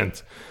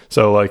 90%.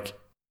 So, like,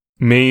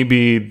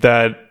 maybe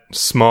that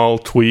small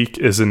tweak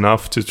is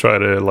enough to try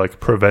to, like,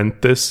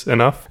 prevent this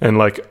enough. And,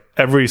 like,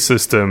 every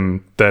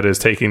system that is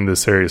taking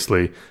this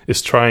seriously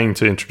is trying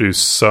to introduce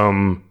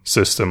some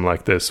system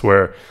like this,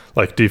 where,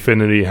 like,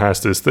 Dfinity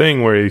has this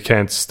thing where you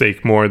can't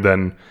stake more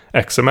than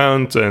X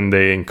amount, and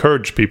they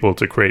encourage people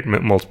to create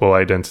multiple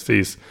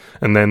identities.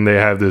 And then they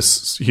have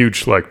this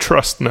huge, like,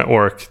 trust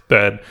network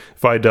that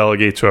if I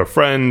delegate to a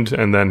friend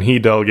and then he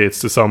delegates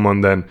to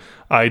someone, then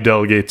I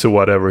delegate to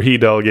whatever he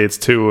delegates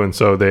to. And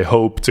so they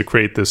hope to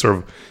create this sort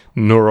of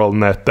neural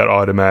net that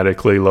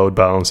automatically load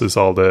balances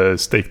all the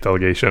stake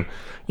delegation.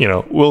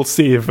 We'll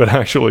see if it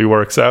actually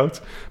works out,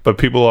 but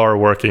people are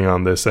working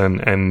on this.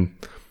 And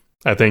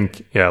I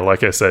think,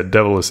 like I said,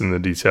 devil is in the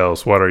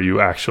details. What are you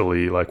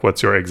actually, like,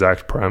 what's your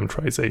exact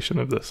parameterization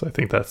of this? I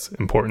think that's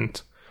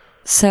important.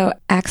 So,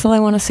 Axel, I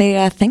want to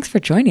say thanks for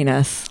joining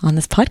us on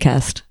this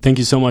podcast. Thank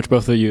you so much,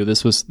 both of you.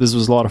 This was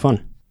a lot of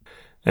fun.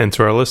 And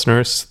to our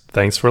listeners,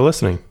 thanks for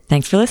listening.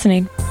 Thanks for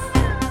listening.